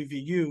play at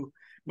WVU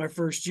my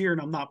first year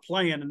and I'm not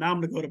playing, and now I'm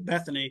going to go to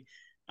Bethany,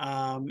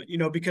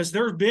 because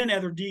there have been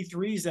other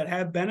D3s that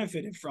have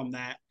benefited from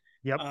that.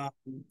 Yep.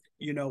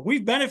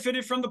 We've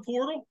benefited from the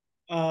portal,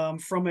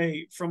 from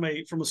a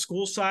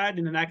school side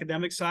and an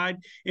academic side,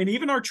 and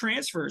even our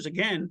transfers.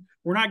 Again,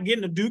 we're not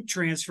getting a Duke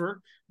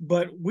transfer,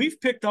 but we've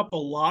picked up a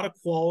lot of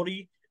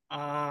quality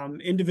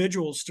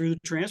individuals through the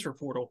transfer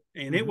portal,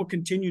 and mm-hmm. It will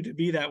continue to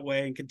be that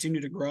way and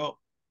continue to grow.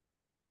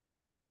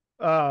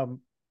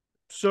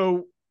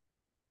 So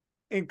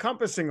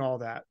encompassing all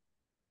that,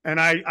 and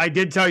I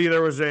did tell you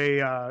there was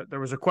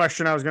a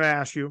question I was going to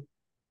ask you.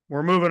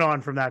 We're moving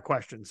on from that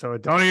question, so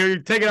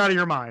don't take it out of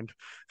your mind.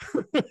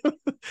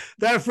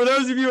 That for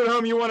those of you at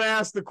home, you want to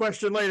ask the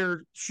question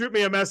later, shoot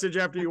me a message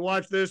after you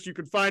watch this. You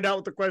can find out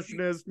what the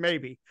question is,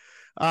 maybe.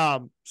 So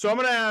I'm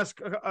going to ask,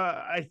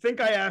 I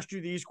think I asked you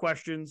these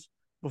questions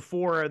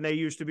before, and they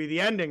used to be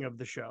the ending of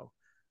the show.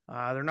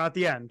 They're not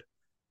the end,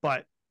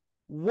 but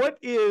what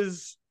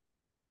is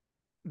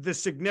the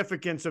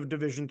significance of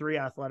Division III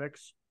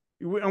athletics?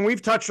 And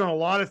we've touched on a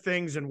lot of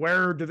things and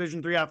where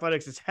Division III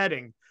athletics is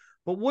heading,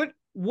 but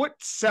what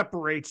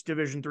separates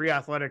Division III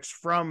athletics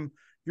from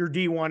your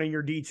D1 and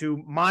your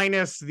D2,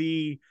 minus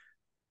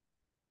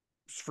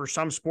for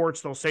some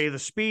sports, they'll say the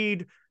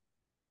speed?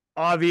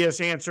 Obvious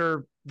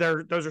answer,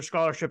 those are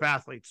scholarship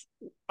athletes.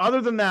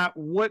 Other than that,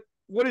 what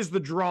is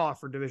the draw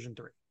for Division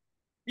III?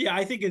 Yeah,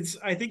 I think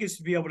it's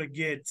to be able to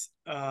get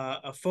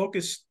a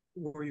focus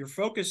where your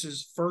focus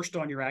is first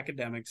on your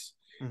academics,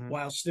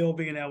 while still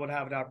being able to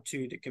have an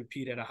opportunity to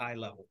compete at a high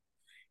level.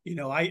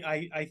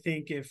 I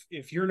think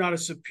if you're not a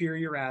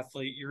superior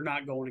athlete, you're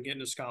not going to get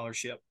in a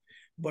scholarship.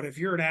 But if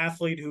you're an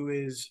athlete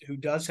who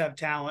does have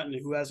talent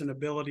and who has an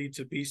ability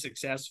to be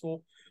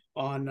successful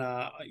on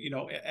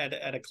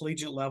at a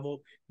collegiate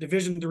level,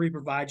 Division III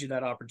provides you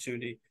that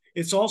opportunity.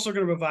 It's also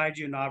going to provide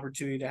you an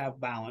opportunity to have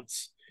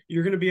balance.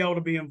 You're going to be able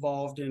to be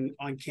involved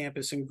on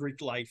campus in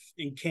Greek life,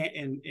 in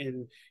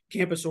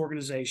campus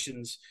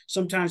organizations,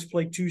 sometimes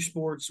play two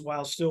sports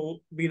while still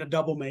being a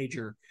double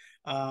major.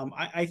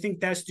 I think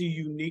that's the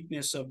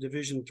uniqueness of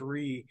Division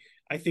III.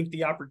 I think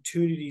the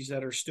opportunities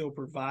that are still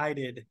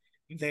provided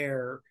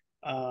there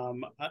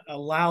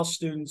allow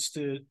students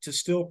to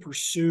still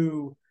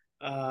pursue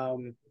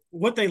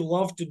what they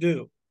love to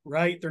do,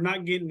 right? They're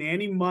not getting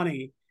any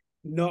money.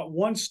 Not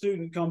one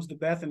student comes to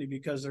Bethany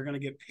because they're going to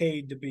get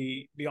paid to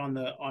be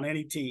on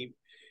any team.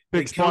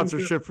 Big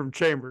sponsorship from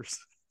Chambers.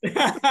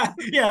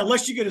 Yeah,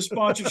 unless you get a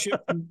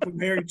sponsorship from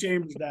Harry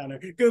Chambers down there.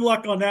 Good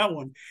luck on that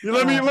one.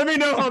 Let me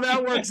know how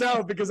that works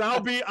out, because I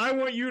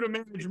want you to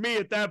manage me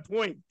at that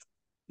point.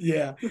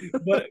 Yeah,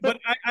 but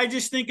I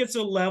just think it's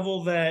a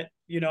level that,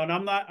 and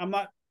I'm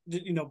not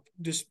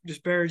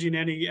disparaging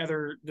any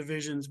other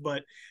divisions,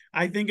 but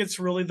I think it's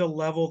really the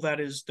level that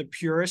is the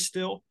purest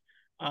still.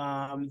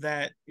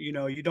 That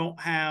you don't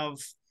have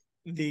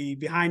the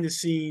behind the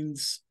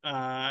scenes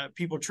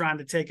people trying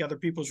to take other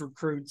people's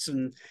recruits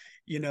and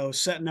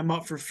setting them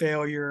up for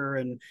failure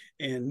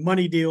and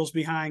money deals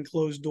behind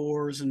closed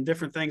doors and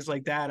different things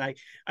like that.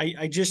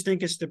 I just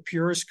think it's the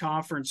purest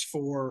conference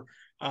for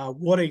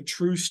what a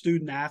true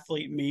student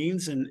athlete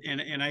means, and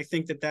I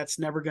think that's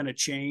never going to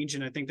change,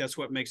 and I think that's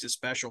what makes it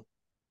special.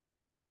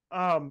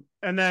 And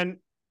then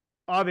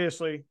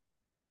obviously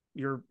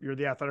you're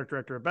the athletic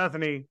director of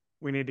Bethany.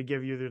 We need to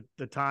give you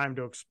the time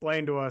to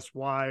explain to us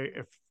why,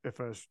 if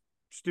a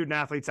student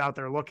athlete's out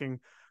there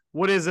looking,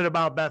 what is it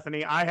about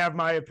Bethany? I have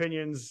my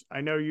opinions. I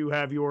know you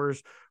have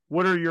yours.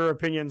 What are your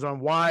opinions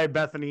on why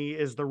Bethany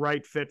is the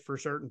right fit for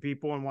certain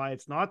people and why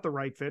it's not the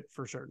right fit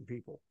for certain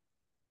people?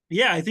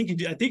 Yeah, I think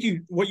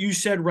what you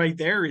said right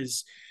there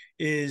is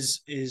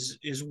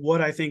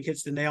what I think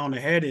hits the nail on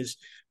the head. Is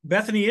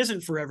Bethany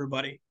isn't for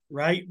everybody,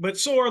 right? But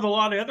so are a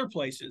lot of other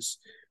places.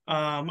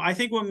 I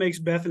think what makes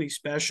Bethany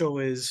special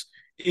is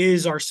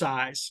our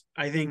size.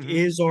 I think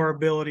is our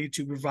ability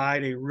to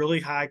provide a really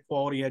high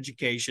quality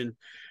education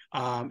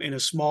in a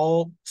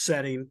small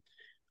setting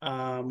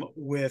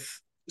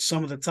with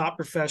some of the top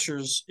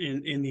professors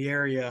in the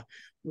area,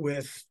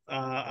 with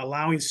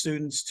allowing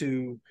students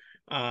to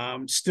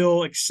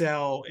still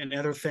excel in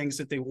other things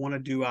that they want to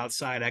do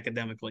outside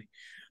academically.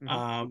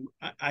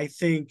 I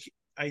think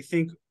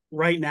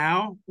right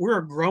now we're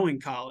a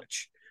growing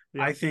college.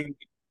 Yeah. I think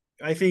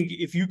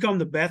if you come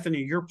to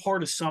Bethany, you're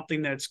part of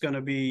something that's going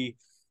to be,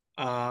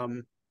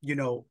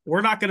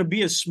 we're not going to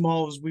be as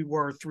small as we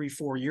were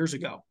 3-4 years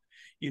ago.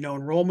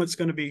 Enrollment's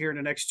going to be here in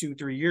the next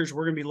 2-3 years.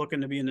 We're going to be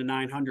looking to be in the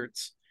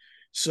 900s.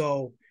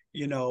 So,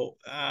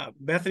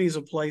 Bethany is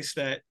a place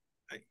that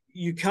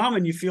you come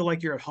and you feel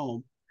like you're at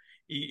home.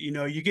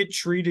 You get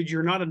treated.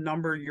 You're not a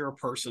number. You're a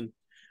person.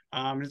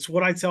 It's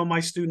what I tell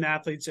my student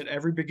athletes at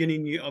every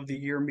beginning of the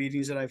year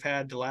meetings that I've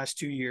had the last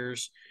 2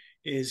 years,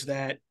 is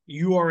that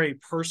you are a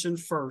person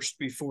first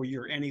before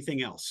you're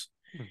anything else.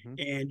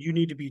 And you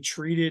need to be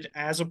treated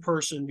as a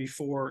person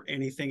before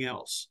anything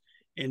else,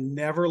 and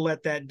never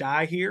let that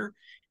die here.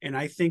 And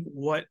I think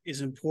what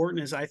is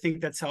important is I think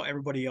that's how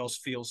everybody else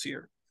feels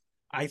here.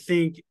 I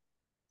think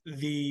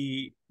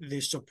the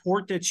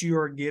support that you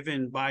are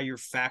given by your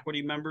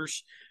faculty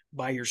members,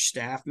 by your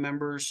staff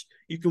members,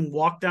 you can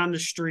walk down the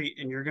street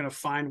and you're going to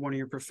find one of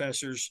your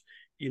professors,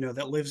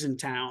 that lives in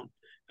town.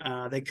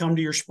 They come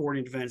to your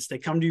sporting events, they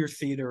come to your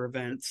theater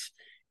events.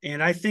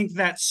 And I think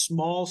that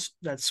small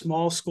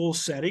school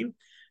setting,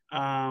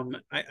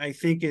 I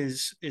think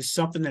is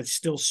something that's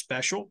still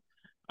special.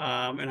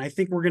 And I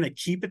think we're going to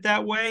keep it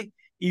that way,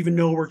 even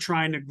though we're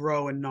trying to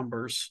grow in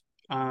numbers.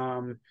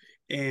 And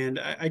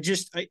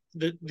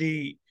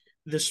the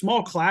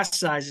small class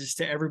sizes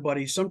to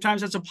everybody,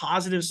 sometimes that's a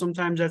positive,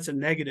 sometimes that's a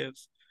negative.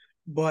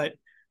 But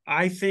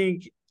I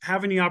think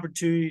having the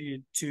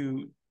opportunity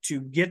to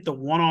get the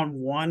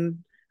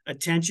one-on-one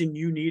attention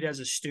you need as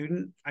a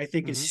student, I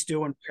think is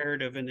still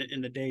imperative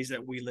in the days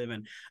that we live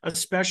in,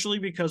 especially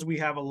because we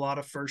have a lot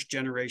of first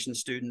generation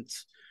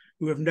students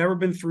who have never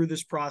been through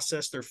this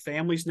process. Their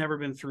family's never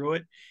been through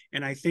it.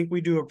 And I think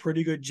we do a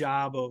pretty good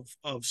job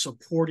of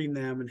supporting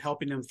them and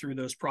helping them through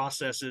those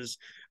processes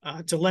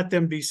to let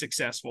them be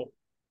successful.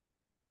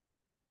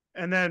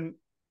 And then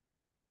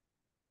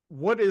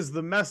what is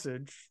the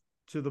message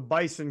to the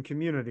Bison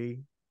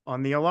community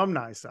on the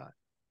alumni side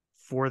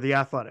for the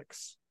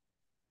athletics?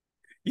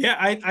 Yeah,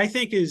 I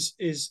think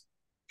is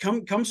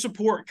come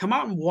support, come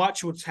out and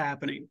watch what's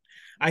happening.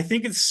 I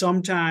think it's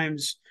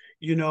sometimes,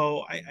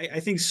 I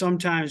think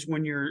sometimes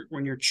when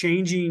you're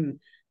changing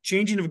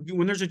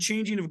when there's a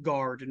changing of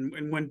guard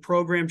and when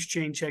programs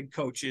change head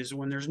coaches,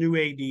 when there's new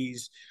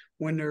ADs,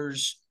 when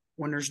there's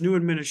new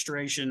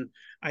administration,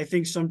 I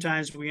think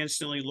sometimes we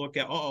instantly look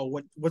at,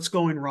 what's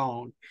going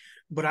wrong.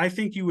 But I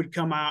think you would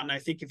come out, and I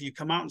think if you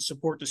come out and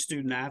support the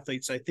student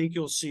athletes, I think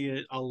you'll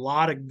see a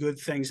lot of good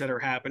things that are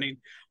happening.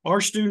 Our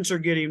students are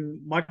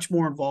getting much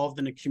more involved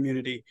in the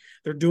community.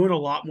 They're doing a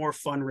lot more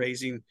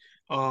fundraising.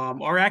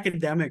 Our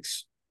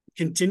academics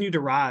continue to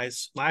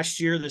rise. Last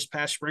year, this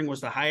past spring,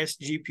 was the highest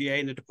GPA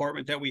in the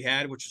department that we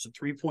had, which was a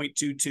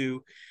 3.22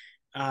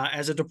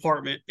 as a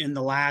department in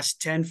the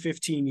last 10,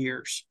 15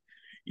 years.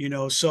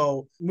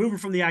 So moving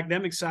from the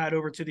academic side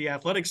over to the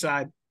athletic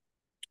side,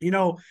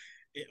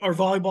 our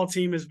volleyball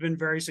team has been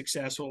very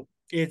successful.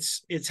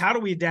 It's how do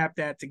we adapt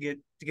that to get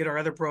our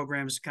other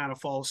programs to kind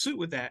of follow suit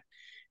with that.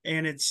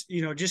 And it's,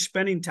 just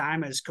spending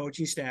time as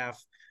coaching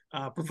staff,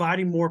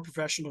 providing more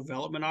professional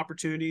development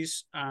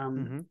opportunities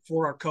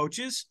for our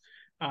coaches,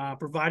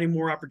 providing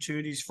more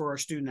opportunities for our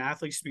student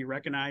athletes to be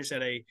recognized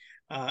at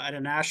a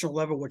national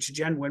level, which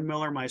Jen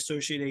Windmiller, my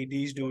associate AD,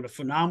 is doing a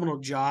phenomenal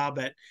job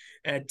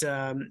at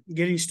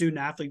getting student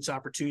athletes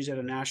opportunities at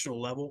a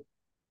national level.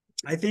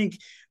 I think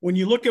when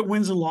you look at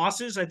wins and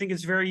losses, I think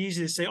it's very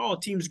easy to say, a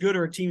team's good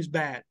or a team's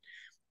bad,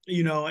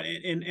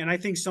 and I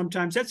think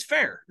sometimes that's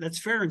fair. That's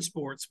fair in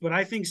sports. But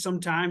I think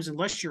sometimes,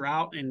 unless you're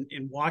out and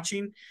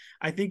watching,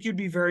 I think you'd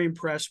be very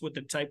impressed with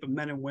the type of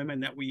men and women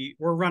that we're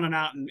running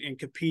out and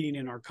competing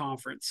in our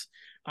conference.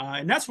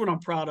 And that's what I'm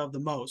proud of the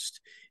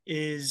most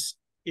is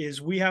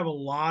we have a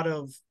lot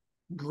of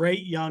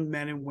great young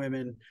men and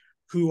women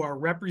who are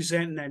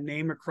representing that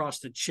name across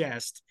the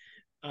chest.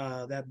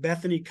 That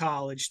Bethany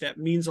College, that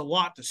means a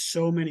lot to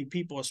so many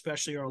people,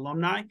 especially our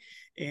alumni.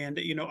 And,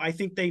 I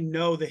think they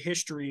know the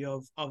history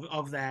of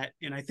that.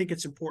 And I think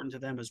it's important to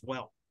them as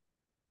well.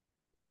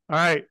 All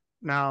right.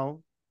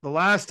 Now, the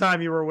last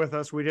time you were with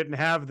us, we didn't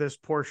have this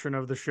portion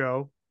of the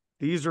show.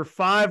 These are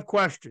 5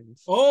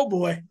 questions. Oh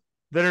boy.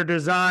 That are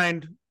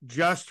designed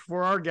just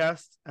for our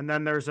guests. And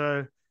then there's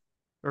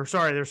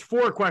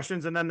 4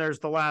 questions. And then there's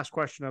the last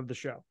question of the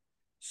show.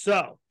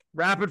 So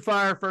rapid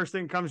fire, first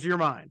thing comes to your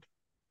mind.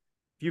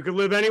 If you could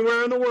live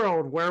anywhere in the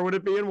world, where would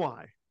it be and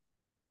why?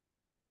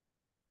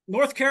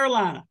 North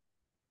Carolina.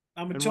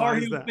 I'm a Tar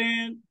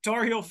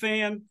Heel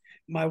fan.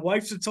 My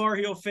wife's a Tar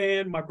Heel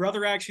fan. My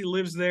brother actually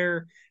lives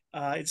there.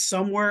 It's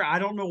somewhere. I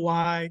don't know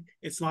why.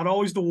 It's not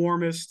always the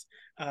warmest,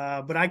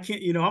 but I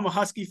can't, I'm a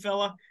Husky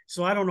fella,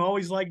 so I don't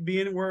always like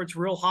being where it's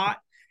real hot.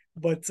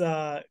 But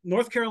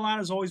North Carolina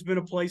has always been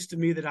a place to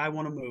me that I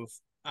want to move.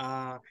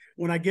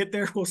 When I get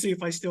there, we'll see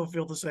if I still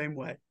feel the same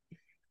way.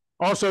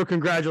 Also,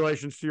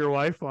 congratulations to your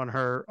wife on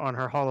her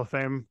Hall of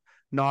Fame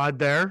nod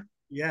there.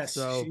 Yes,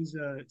 so, she's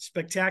a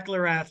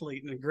spectacular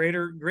athlete and a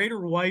greater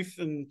wife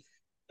and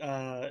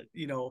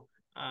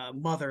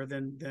mother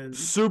than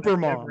super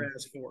mom ever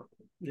asked for.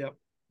 Yep.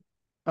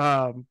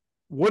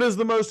 What is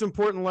the most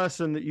important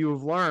lesson that you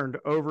have learned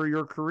over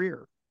your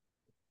career?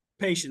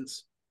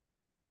 Patience.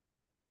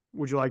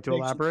 Would you like to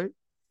elaborate?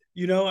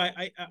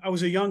 I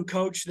was a young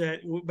coach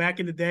that back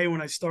in the day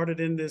when I started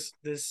in this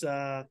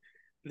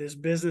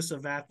business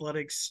of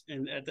athletics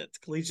and at the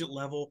collegiate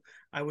level,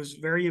 I was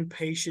very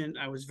impatient.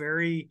 I was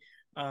very,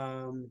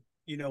 one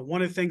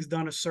of things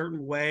done a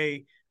certain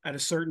way at a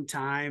certain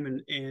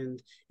time.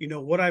 And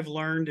what I've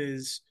learned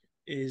is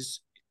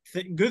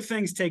good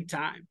things take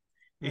time.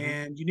 Mm-hmm.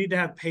 And you need to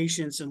have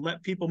patience and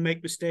let people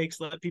make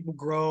mistakes, let people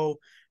grow,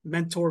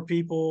 mentor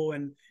people.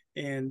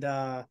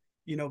 But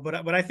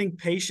I think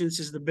patience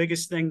is the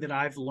biggest thing that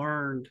I've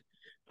learned.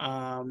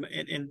 Part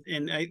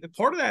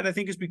of that I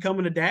think is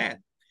becoming a dad.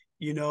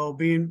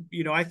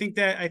 I think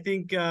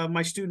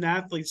my student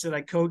athletes that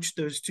I coached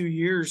those 2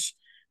 years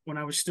when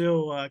I was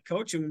still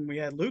coaching, when we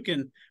had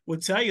Lucan,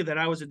 would tell you that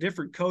I was a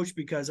different coach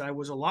because I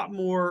was a lot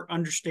more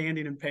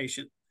understanding and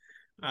patient.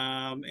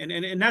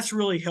 And that's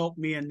really helped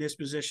me in this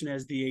position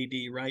as the AD,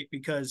 right?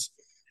 Because,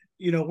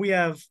 we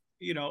have,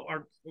 we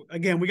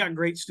got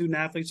great student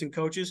athletes and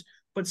coaches,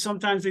 but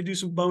sometimes they do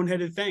some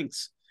boneheaded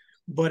things.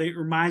 But it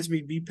reminds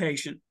me, be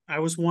patient. I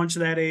was once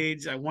that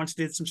age. I once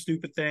did some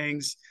stupid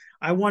things.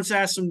 I once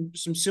asked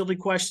some silly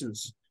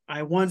questions.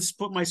 I once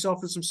put myself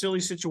in some silly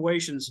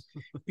situations.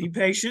 Be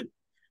patient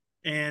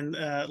and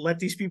let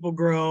these people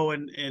grow,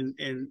 and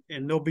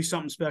there'll be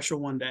something special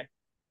one day.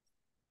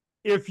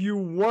 If you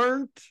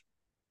weren't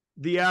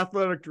the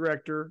athletic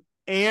director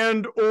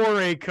and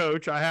or a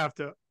coach, I have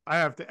to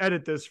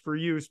edit this for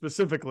you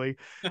specifically.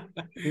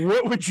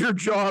 What would your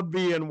job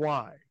be and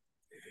why?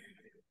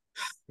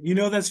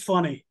 That's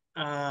funny.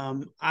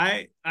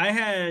 I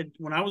had,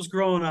 when I was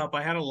growing up,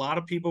 I had a lot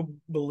of people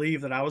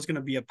believe that I was going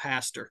to be a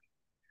pastor,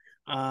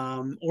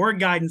 or a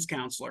guidance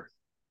counselor.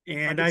 I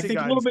And could I see think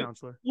guidance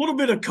counselor. a little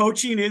bit of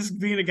coaching is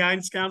being a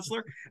guidance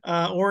counselor,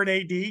 or an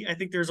AD. I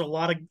think there's a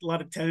lot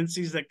of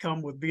tendencies that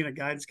come with being a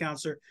guidance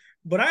counselor.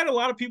 But I had a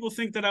lot of people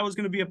think that I was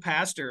going to be a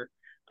pastor,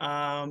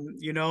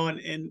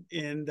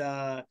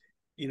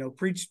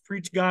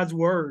 preach God's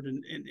word,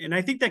 and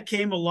I think that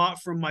came a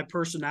lot from my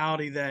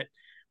personality. That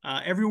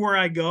everywhere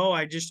I go,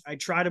 I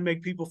try to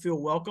make people feel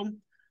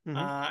welcome.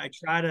 I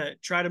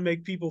try to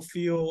make people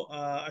feel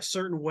a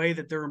certain way,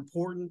 that they're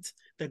important,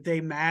 that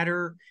they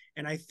matter,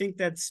 and I think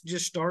that's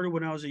just started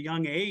when I was a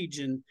young age.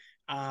 And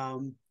I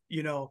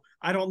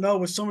don't know,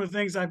 with some of the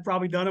things I've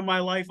probably done in my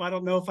life, I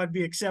don't know if I'd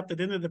be accepted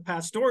into the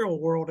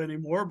pastoral world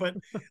anymore. But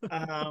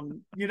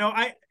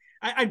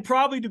I'd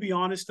probably, to be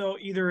honest though,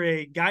 either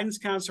a guidance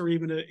counselor, or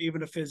even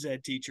a phys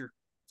ed teacher,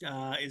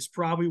 is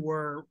probably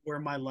where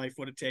my life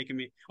would have taken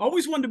me. I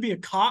always wanted to be a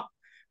cop,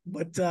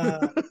 but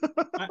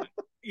I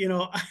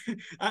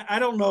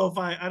don't know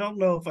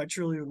if I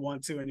truly would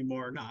want to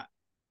anymore or not.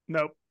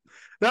 Nope.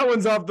 That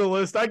one's off the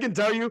list. I can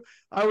tell you,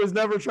 I was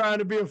never trying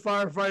to be a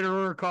firefighter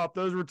or a cop.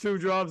 Those were two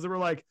jobs that were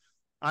like,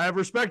 I have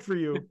respect for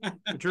you,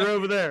 but you're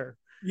over there.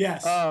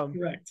 Yes,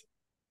 correct.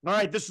 All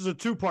right, this is a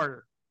two-parter.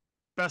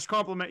 Best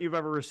compliment you've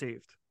ever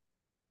received.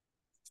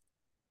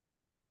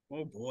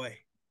 Oh boy,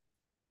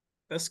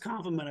 best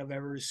compliment I've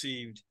ever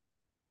received.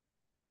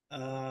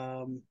 That's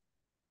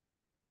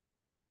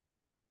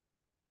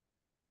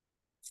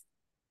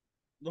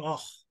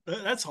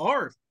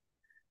hard.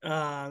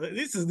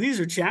 These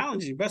are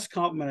challenging. Best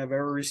compliment I've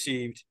ever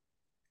received.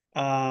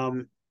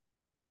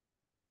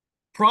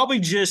 Probably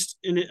just,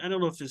 and I don't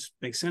know if this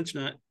makes sense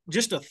or not,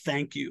 just a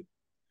thank you.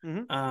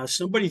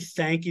 Somebody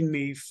thanking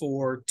me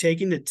for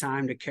taking the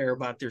time to care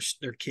about their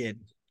kid.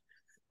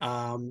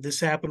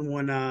 This happened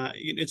when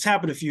it's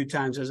happened a few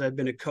times as I've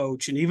been a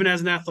coach, and even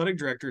as an athletic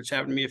director, it's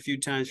happened to me a few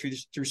times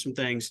through some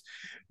things.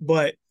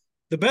 But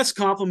the best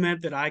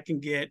compliment that I can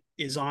get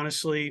is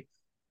honestly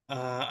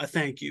a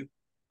thank you.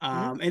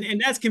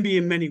 And that can be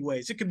in many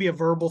ways. It could be a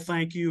verbal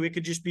thank you. It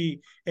could just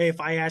be, hey,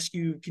 if I ask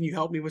you, can you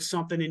help me with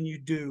something, and you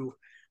do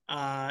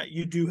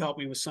help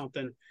me with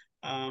something.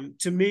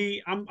 To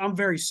me, I'm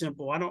very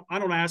simple. I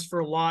don't ask for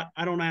a lot.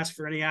 I don't ask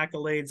for any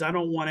accolades. I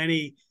don't want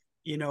any,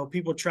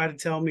 people try to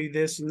tell me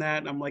this and that.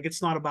 And I'm like,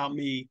 it's not about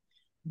me,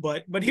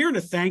 but hearing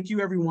a thank you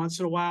every once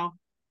in a while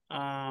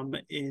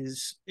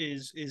is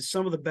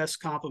some of the best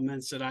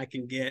compliments that I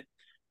can get,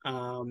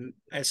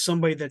 as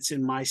somebody that's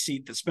in my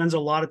seat, that spends a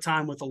lot of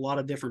time with a lot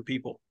of different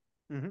people.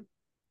 And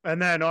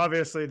then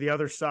obviously the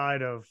other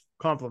side of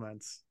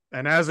compliments.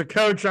 And as a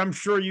coach, I'm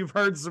sure you've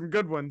heard some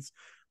good ones.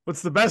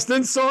 What's the best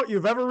insult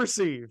you've ever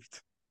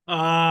received?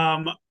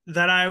 That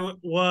I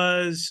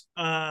was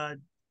a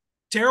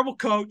terrible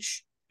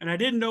coach and I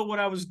didn't know what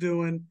I was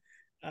doing.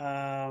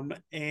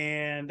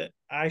 And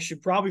I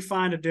should probably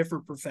find a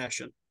different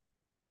profession.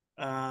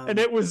 And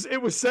it was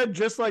said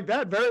just like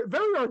that. Very,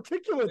 very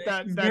articulate.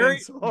 That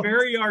insult.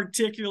 Very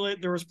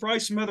articulate. There was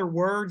probably some other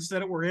words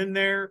that were in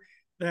there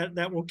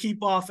that will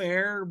keep off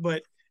air,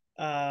 but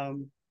that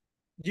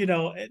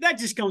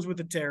just comes with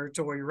the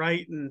territory,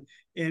 right?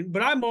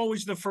 But I'm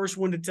always the first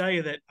one to tell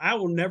you that I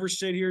will never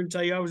sit here and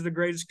tell you I was the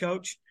greatest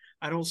coach.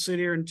 I don't sit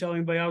here and tell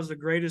anybody I was the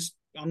greatest.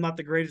 I'm not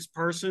the greatest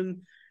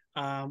person.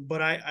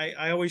 But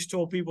I always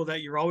told people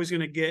that you're always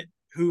going to get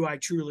who I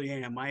truly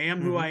am. I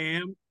am who I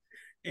am.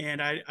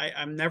 And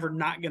I'm never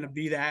not going to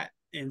be that.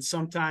 And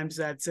sometimes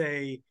that's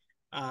a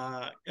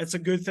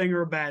good thing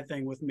or a bad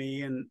thing with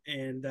me.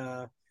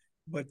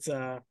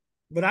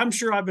 But I'm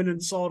sure I've been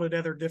insulted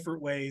other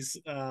different ways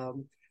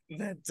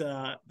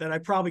that I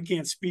probably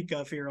can't speak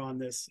of here on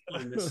this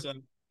on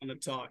the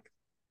talk.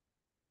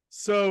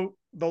 So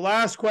the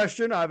last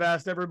question I've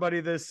asked everybody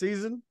this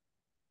season: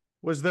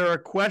 was there a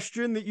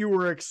question that you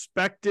were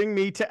expecting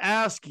me to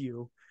ask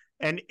you?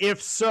 And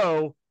if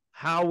so,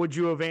 how would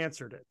you have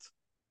answered it?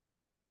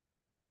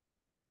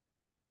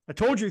 I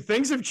told you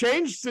things have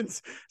changed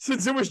since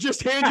it was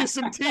just hand you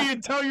some tea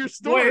and tell your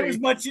story.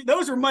 Boy,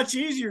 those were much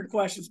easier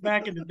questions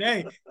back in the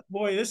day.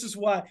 Boy, this is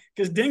why,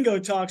 because Dingo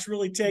Talk's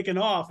really taken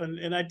off,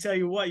 and I tell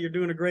you what, you're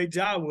doing a great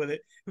job with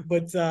it.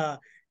 But I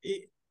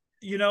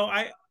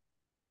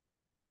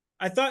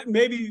thought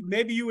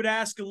maybe you would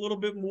ask a little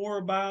bit more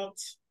about,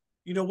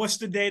 what's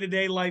the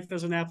day-to-day life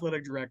as an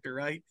athletic director,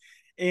 right?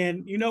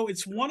 And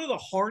it's one of the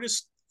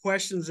hardest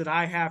questions that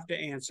I have to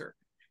answer.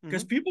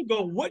 Because people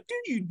go, what do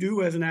you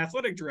do as an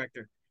athletic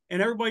director?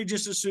 And everybody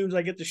just assumes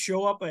I get to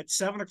show up at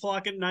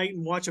 7:00 at night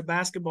and watch a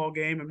basketball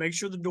game and make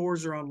sure the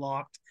doors are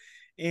unlocked.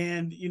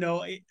 And,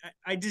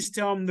 I just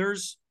tell them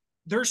there's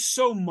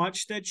so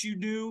much that you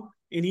do,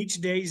 and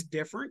each day is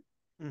different.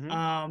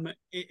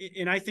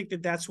 And I think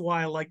that's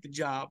why I like the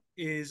job,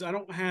 is I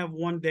don't have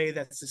one day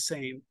that's the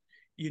same.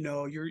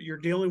 You're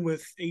dealing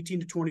with 18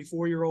 to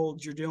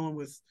 24-year-olds. You're dealing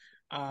with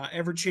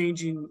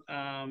ever-changing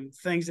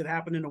things that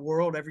happen in the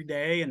world every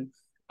day. And,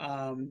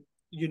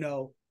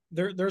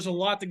 there's a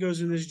lot that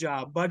goes in this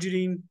job: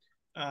 budgeting,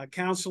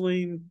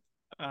 counseling,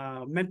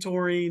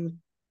 mentoring,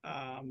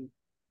 a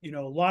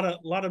lot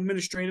of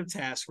administrative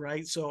tasks,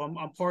 right? So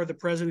I'm part of the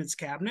president's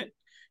cabinet.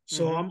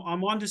 So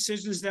I'm on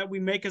decisions that we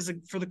make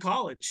for the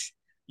college,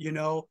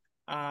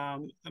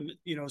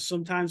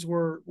 sometimes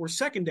we're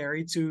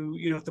secondary to,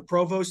 if the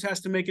provost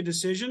has to make a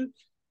decision,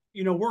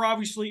 we're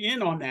obviously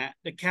in on that.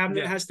 The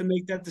cabinet has to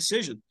make that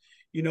decision,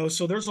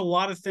 so there's a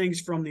lot of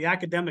things from the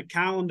academic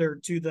calendar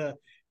to the,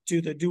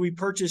 do we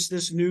purchase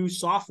this new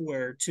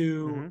software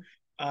to,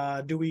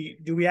 do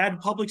we add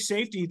public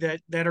safety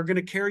that are going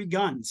to carry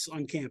guns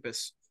on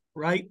campus,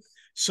 right?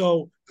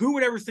 So who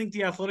would ever think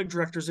the athletic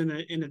director's in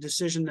a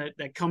decision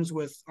that comes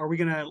with, are we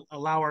going to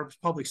allow our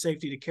public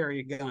safety to carry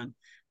a gun?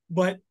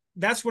 But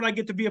that's what I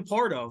get to be a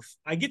part of.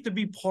 I get to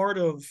be part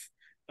of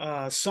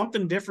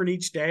something different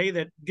each day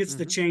that gets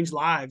to change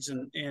lives.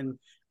 And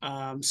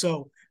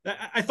so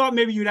I thought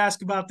maybe you'd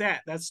ask about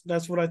that.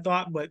 That's what I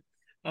thought. But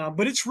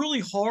it's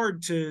really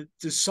hard to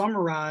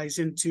summarize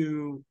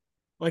into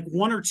like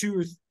one or two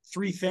or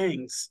three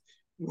things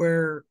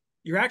where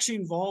you're actually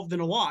involved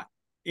in a lot.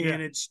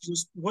 And it's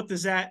just, what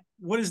is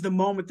the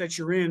moment that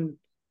you're in,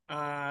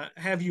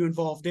 have you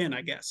involved in,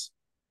 I guess?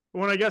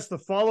 Well, I guess the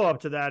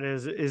follow-up to that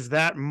is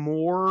that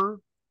more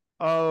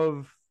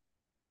of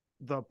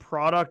the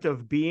product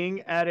of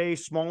being at a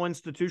small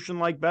institution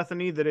like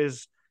Bethany that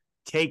is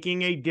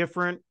taking a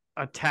different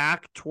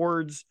attack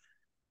towards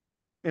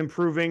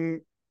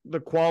improving the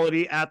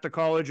quality at the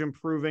college,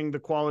 improving the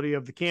quality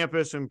of the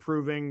campus,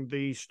 improving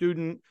the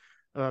student,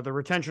 the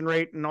retention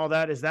rate and all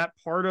that? Is that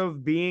part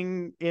of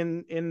being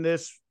in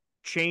this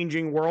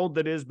changing world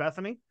that is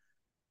Bethany?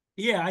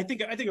 Yeah, I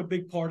think a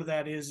big part of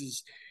that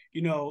is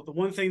the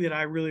one thing that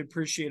I really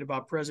appreciate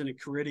about President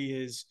Caridi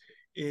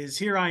is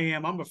here I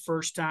am. I'm a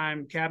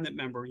first-time cabinet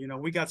member.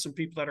 We got some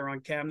people that are on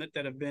cabinet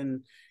that have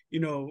been,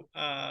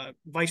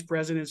 vice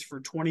presidents for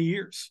 20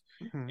 years.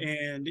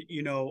 And,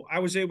 I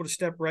was able to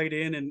step right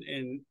in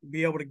and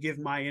be able to give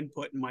my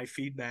input and my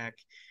feedback.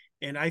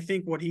 And I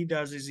think what he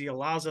does is he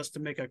allows us to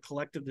make a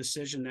collective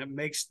decision that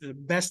makes the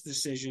best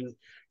decision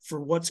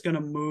for what's going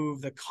to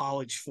move the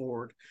college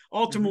forward.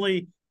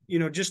 Ultimately,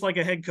 just like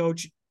a head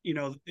coach,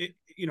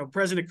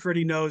 President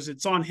Caridi knows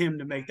it's on him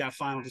to make that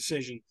final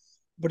decision,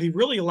 but he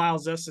really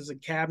allows us as a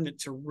cabinet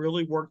to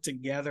really work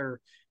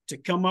together to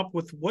come up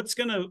with what's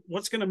going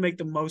to make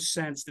the most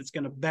sense, that's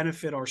going to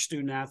benefit our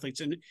student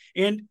athletes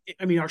and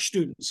I mean our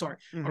students, our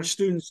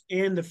students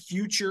and the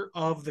future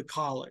of the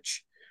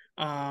college.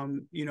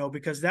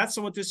 Because that's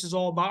what this is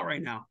all about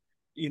right now,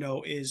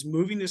 is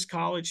moving this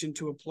college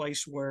into a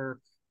place where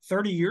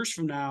 30 years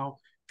from now,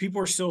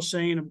 people are still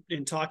saying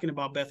and talking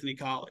about Bethany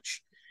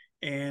College.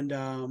 And,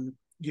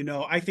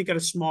 I think at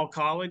a small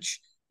college,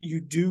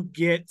 you do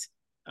get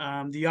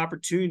the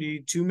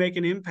opportunity to make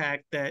an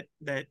impact that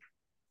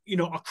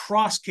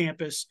across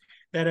campus,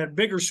 that at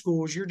bigger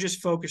schools, you're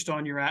just focused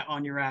on your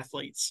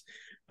athletes.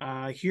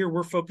 Here,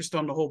 we're focused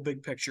on the whole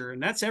big picture,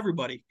 and that's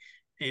everybody.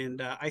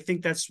 And I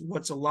think that's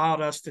what's allowed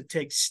us to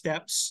take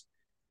steps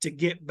to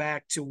get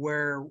back to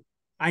where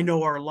I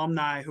know our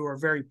alumni who are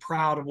very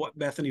proud of what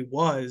Bethany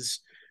was.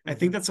 I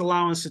think that's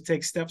allowing us to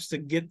take steps to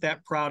get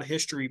that proud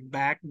history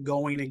back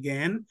going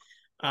again,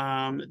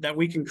 that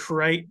we can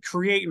create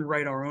and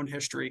write our own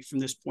history from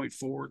this point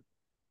forward.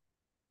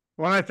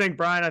 Well, I think,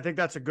 Brian,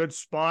 that's a good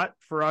spot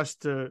for us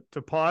to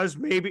pause.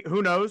 Maybe,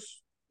 who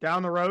knows,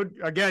 down the road.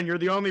 Again, you're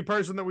the only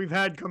person that we've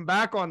had come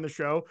back on the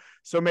show,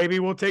 so maybe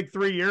we'll take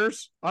 3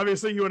 years.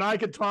 Obviously, you and I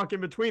could talk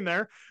in between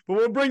there, but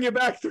we'll bring you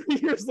back 3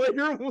 years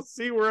later and we'll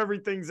see where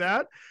everything's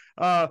at.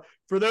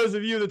 For those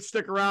of you that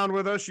stick around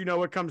with us,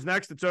 what comes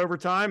next. It's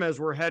overtime as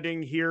we're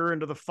heading here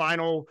into the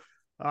final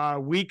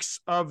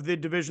weeks of the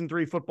Division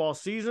III football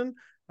season.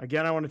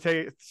 Again, I want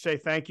to say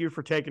thank you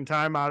for taking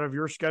time out of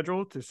your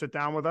schedule to sit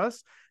down with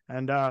us,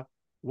 and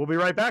we'll be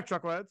right back,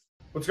 Chuckleheads.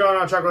 What's going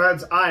on,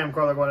 Chuckleheads? I am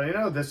Carlo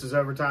Guadagnino. This is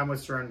Overtime with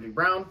Serenity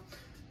Brown.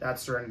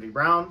 That's Serenity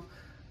Brown.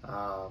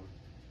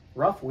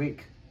 Rough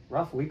week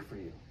for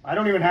you. We're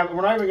not even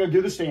going to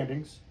do the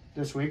standings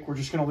this week. We're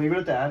just going to leave it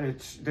at that.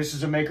 This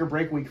is a make or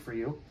break week for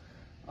you.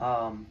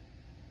 And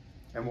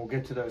we'll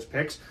get to those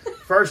picks.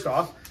 First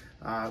off,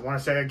 I want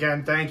to say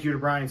again, thank you to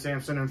Brian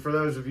Sansom. And for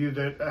those of you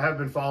that have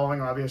been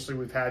following, obviously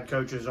we've had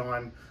coaches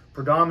on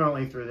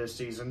predominantly through this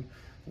season.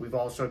 We've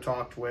also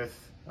talked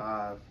with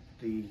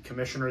the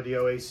commissioner of the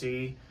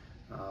OAC,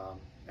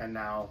 and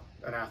now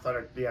the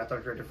athletic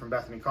director from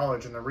Bethany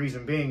College. And the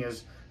reason being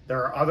is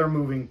there are other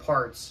moving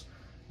parts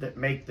that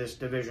make this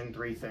Division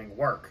III thing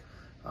work.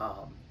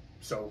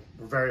 So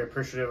we're very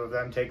appreciative of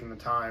them taking the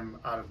time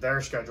out of their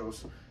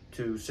schedules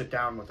to sit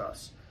down with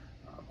us.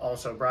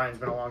 Also, Brian's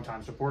been a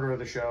long-time supporter of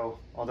the show,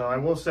 although I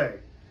will say,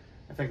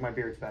 I think my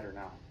beard's better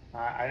now.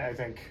 I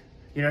think,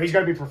 he's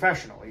got to be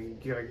professional.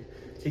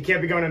 He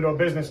can't be going into a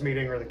business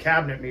meeting or the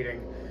cabinet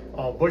meeting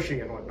all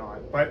bushy and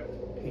whatnot. But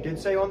he did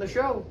say on the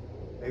show,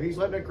 maybe he's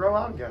letting it grow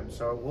out again.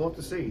 So we'll have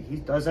to see. He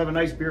does have a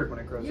nice beard when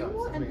it grows out.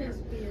 You and his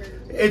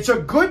beard. It's a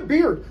good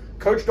beard.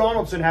 Coach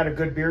Donaldson had a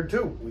good beard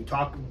too. We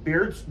talk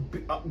beards.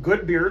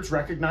 Good beards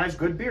recognize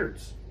good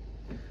beards.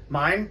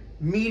 Mine,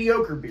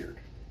 mediocre beard.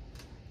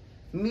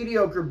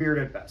 mediocre beard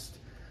at best.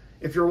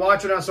 If you're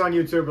watching us on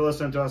YouTube or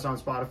listening to us on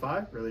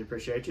Spotify, really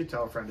appreciate you.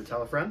 Tell a friend to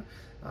tell a friend.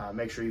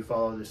 Make sure you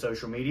follow the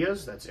social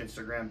medias. That's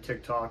Instagram,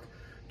 TikTok,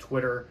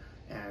 Twitter,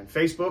 and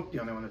Facebook. The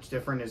only one that's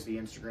different is the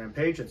Instagram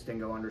page. It's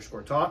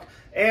dingo_talk.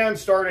 And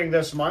starting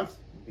this month,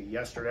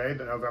 yesterday,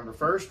 the November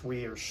 1st,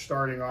 we are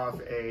starting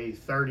off a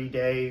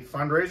 30-day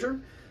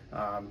fundraiser.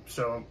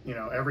 So,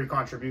 every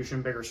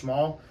contribution, big or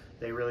small,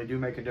 they really do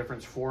make a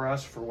difference for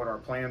us, for what our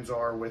plans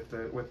are with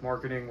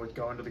marketing, with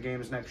going to the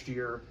games next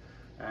year,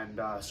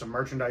 and some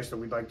merchandise that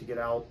we'd like to get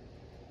out.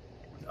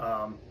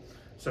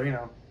 So,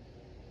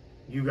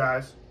 you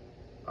guys,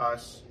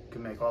 us,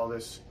 can make all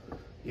this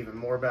even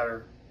more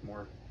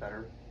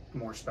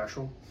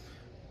special.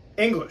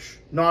 English,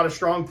 not a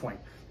strong point.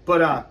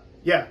 But,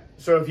 yeah,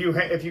 so if you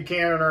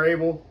can and are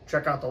able,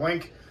 check out the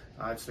link.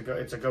 It's a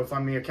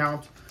GoFundMe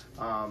account.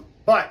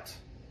 But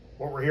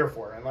what we're here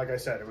for, and like I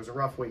said, it was a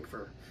rough week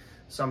for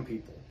some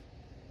people.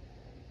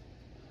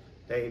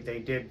 You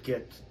did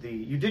get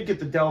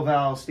the Del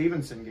Val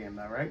Stevenson game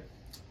though, right?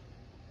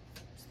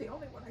 It's the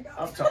only one I got.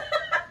 Up top.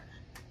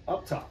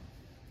 Up top.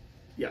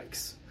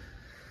 Yikes.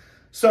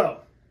 So,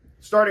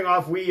 starting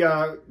off,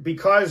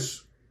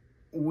 because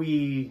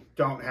we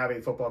don't have a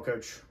football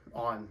coach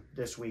on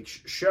this week's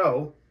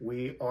show,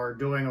 we are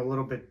doing a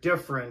little bit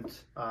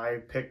different. I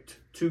picked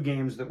 2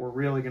 games that we're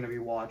really going to be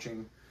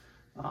watching,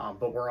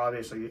 but we're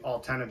obviously, all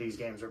 10 of these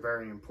games are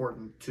very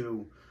important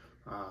to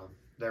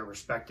their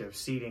respective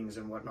seedings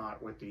and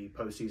whatnot with the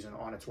postseason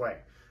on its way.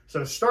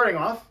 So starting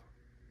off,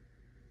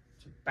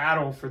 it's a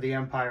battle for the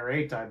Empire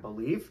 8, I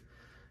believe.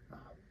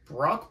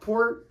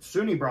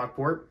 SUNY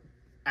Brockport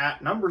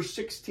at number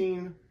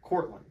 16,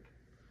 Cortland.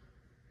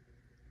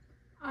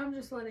 I'm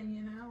just letting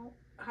you know.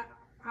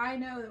 I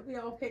know that we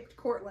all picked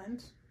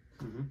Cortland.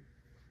 Mm-hmm.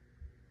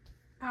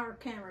 Our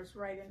camera's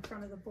right in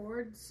front of the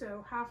board,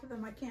 so half of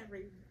them I can't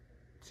read.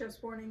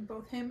 Just warning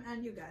both him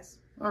and you guys.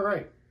 All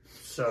right.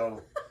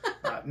 So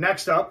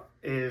next up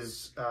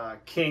is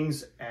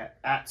Kings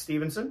at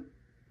Stevenson.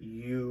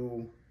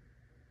 You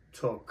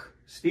took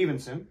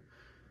Stevenson.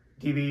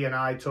 DB and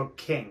I took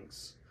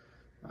Kings.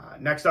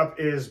 Next up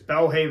is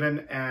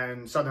Belhaven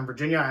and Southern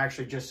Virginia. I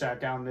actually just sat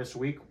down this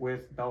week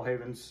with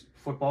Belhaven's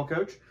football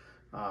coach.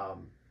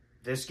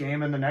 This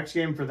game and the next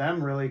game for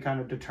them really kind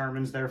of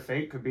determines their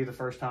fate. Could be the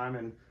first time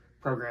in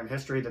program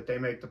history that they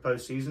make the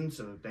postseason,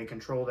 so that they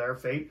control their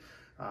fate.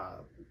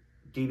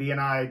 DB and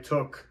I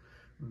took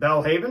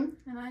Belhaven.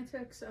 And I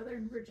took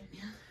Southern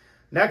Virginia.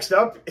 Next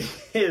up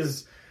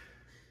is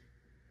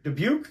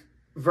Dubuque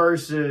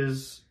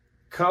versus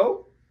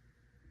Co.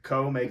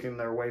 Co making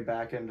their way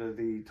back into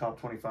the top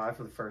 25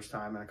 for the first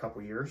time in a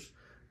couple years.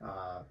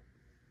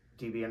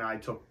 DB and I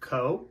took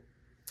Co.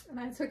 And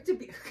I took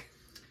Dubuque.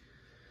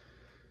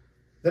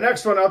 The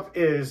next one up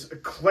is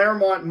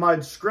Claremont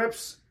Mud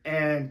Scripps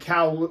and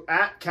Cal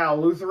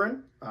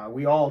Lutheran.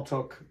 We all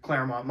took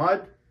Claremont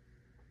Mud.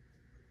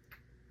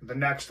 The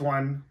next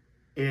one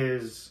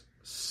is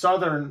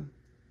Southwestern.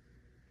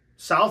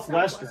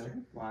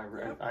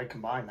 Well, I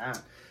combined that.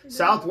 Mm-hmm.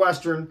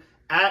 Southwestern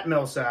at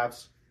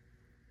Millsaps.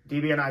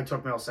 DB and I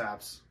took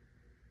Millsaps.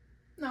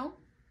 No.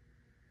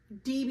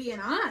 DB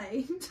and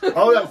I took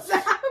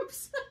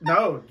Millsaps.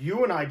 No,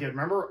 you and I did.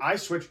 Remember, I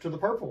switched to the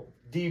purple.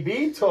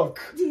 DB took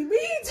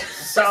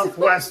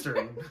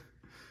Southwestern.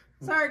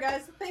 Sorry,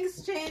 guys.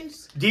 Things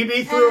changed.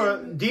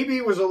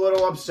 DB was a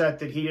little upset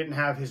that he didn't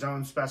have his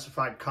own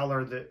specified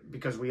color,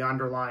 because we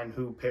underlined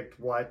who picked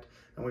what,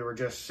 and we were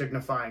just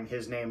signifying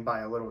his name by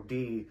a little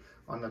D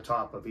on the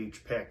top of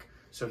each pick.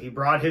 So he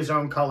brought his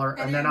own color,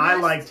 and then I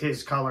liked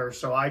his color,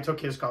 so I took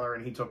his color,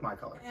 and he took my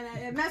color. And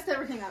it messed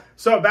everything up.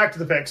 So back to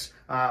the picks.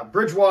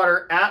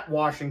 Bridgewater at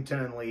Washington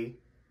and Lee.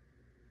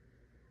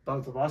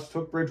 Both of us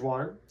took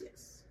Bridgewater.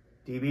 Yes.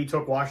 DB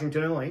took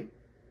Washington and Lee.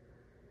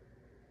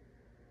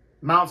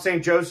 Mount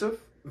St. Joseph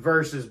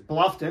versus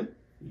Bluffton.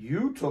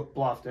 You took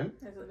Bluffton.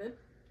 Yes, I did.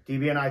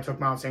 DB and I took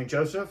Mount St.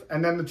 Joseph.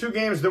 And then the 2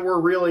 games that we're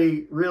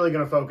really, really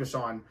going to focus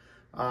on,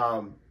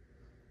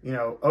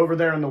 over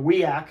there in the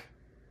WEAC,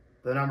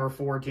 the number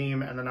 4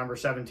 team and the number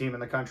 7 team in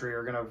the country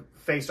are going to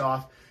face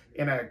off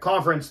in a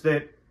conference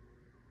that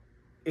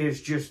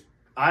is just,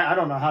 I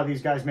don't know how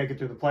these guys make it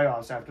through the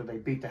playoffs after they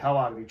beat the hell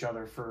out of each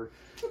other for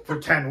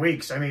 10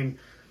 weeks. I mean,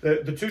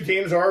 the 2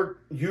 teams are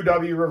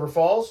UW River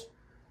Falls.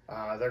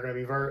 They're going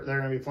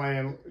to be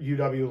playing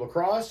UW La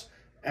Crosse,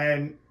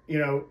 and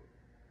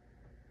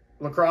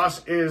La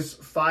Crosse is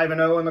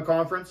 5-0 in the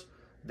conference.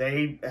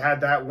 They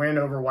had that win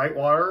over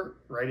Whitewater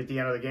right at the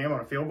end of the game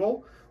on a field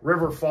goal.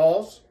 River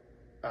Falls,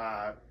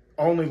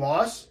 only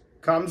loss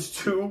comes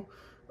to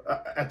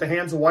at the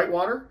hands of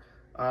Whitewater.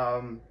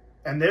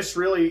 And this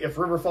really, if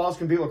River Falls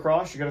can beat La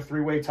Crosse, you got a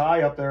 3-way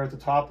tie up there at the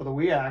top of the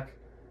WEAC,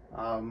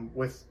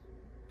 with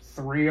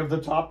 3 of the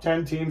top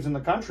 10 teams in the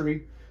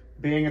country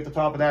being at the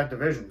top of that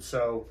division.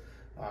 So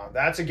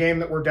that's a game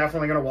that we're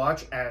definitely going to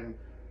watch. And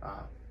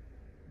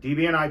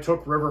DB and I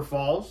took River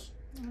Falls.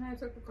 And I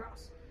took La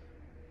Crosse.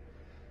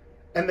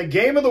 And the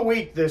game of the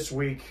week this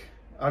week,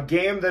 a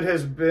game that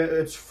has been,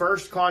 its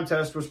first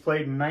contest was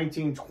played in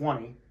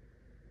 1920.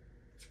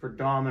 It's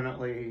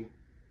predominantly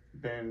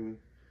been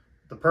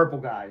the purple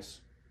guys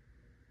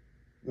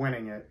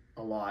winning it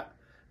a lot.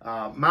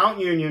 Mount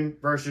Union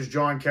versus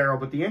John Carroll.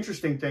 But the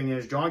interesting thing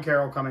is John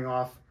Carroll coming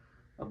off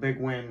a big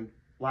win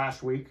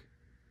last week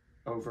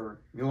over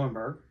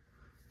Muhlenberg.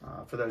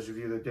 For those of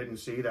you that didn't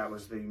see, that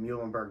was the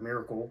Muhlenberg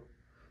Miracle.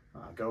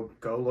 Go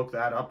look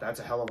that up. That's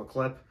a hell of a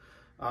clip.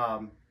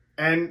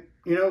 And,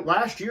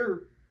 last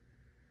year,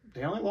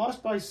 they only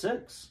lost by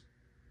 6.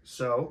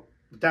 So,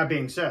 with that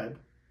being said,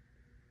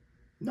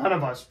 none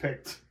of us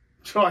picked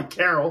John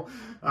Carroll.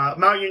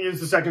 Mount Union's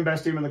the second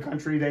best team in the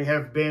country. They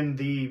have been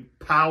the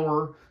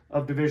power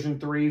of Division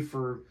III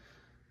for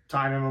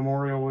time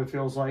immemorial, it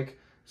feels like.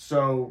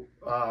 So,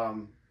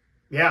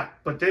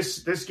 but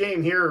this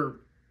game here,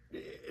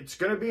 it's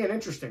going to be an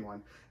interesting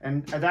one.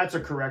 And that's a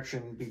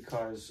correction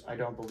because I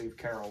don't believe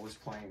Carroll was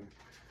playing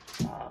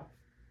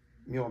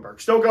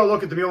Muhlenberg. Still go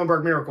look at the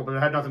Muhlenberg Miracle, but it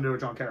had nothing to do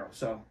with John Carroll.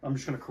 So I'm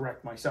just going to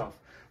correct myself.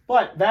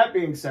 But that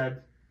being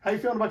said, how you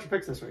feeling about your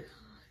picks this week?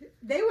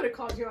 They would have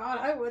called you out.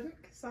 I wouldn't.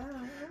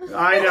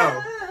 I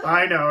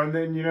know. And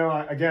then,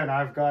 again,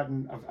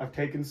 I've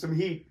taken some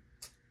heat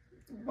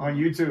on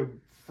YouTube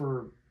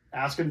for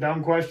asking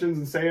dumb questions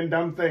and saying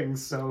dumb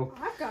things. So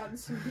I've gotten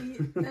some heat.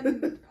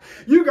 And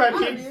you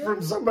got heat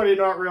from somebody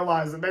not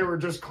realizing they were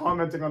just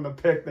commenting on the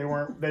pick. They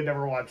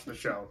never watched the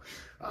show.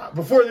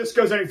 Before this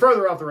goes any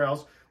further off the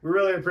rails, we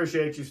really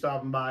appreciate you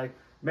stopping by.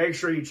 Make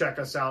sure you check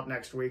us out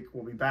next week.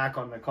 We'll be back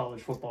on the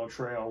college football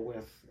trail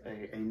with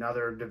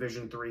another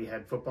Division III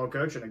head football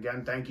coach. And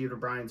again, thank you to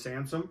Brian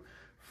Sansom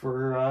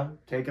for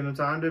taking the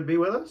time to be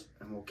with us.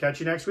 And we'll catch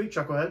you next week,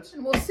 Chuckleheads.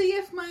 And we'll see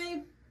if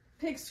my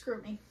picks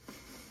screw me.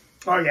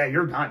 Oh, yeah,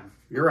 you're done.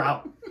 You're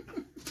out.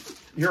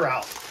 You're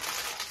out.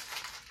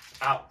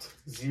 Out.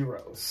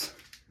 Zeros.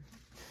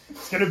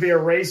 It's going to be a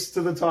race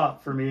to the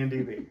top for me and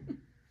DB.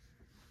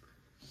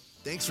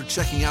 Thanks for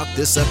checking out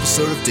this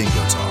episode of Dingo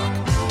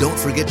Talk. Don't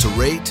forget to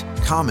rate,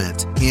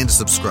 comment, and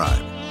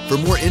subscribe. For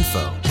more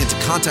info and to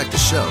contact the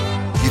show,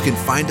 you can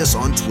find us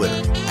on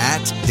Twitter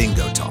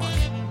 @Dingo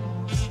Talk.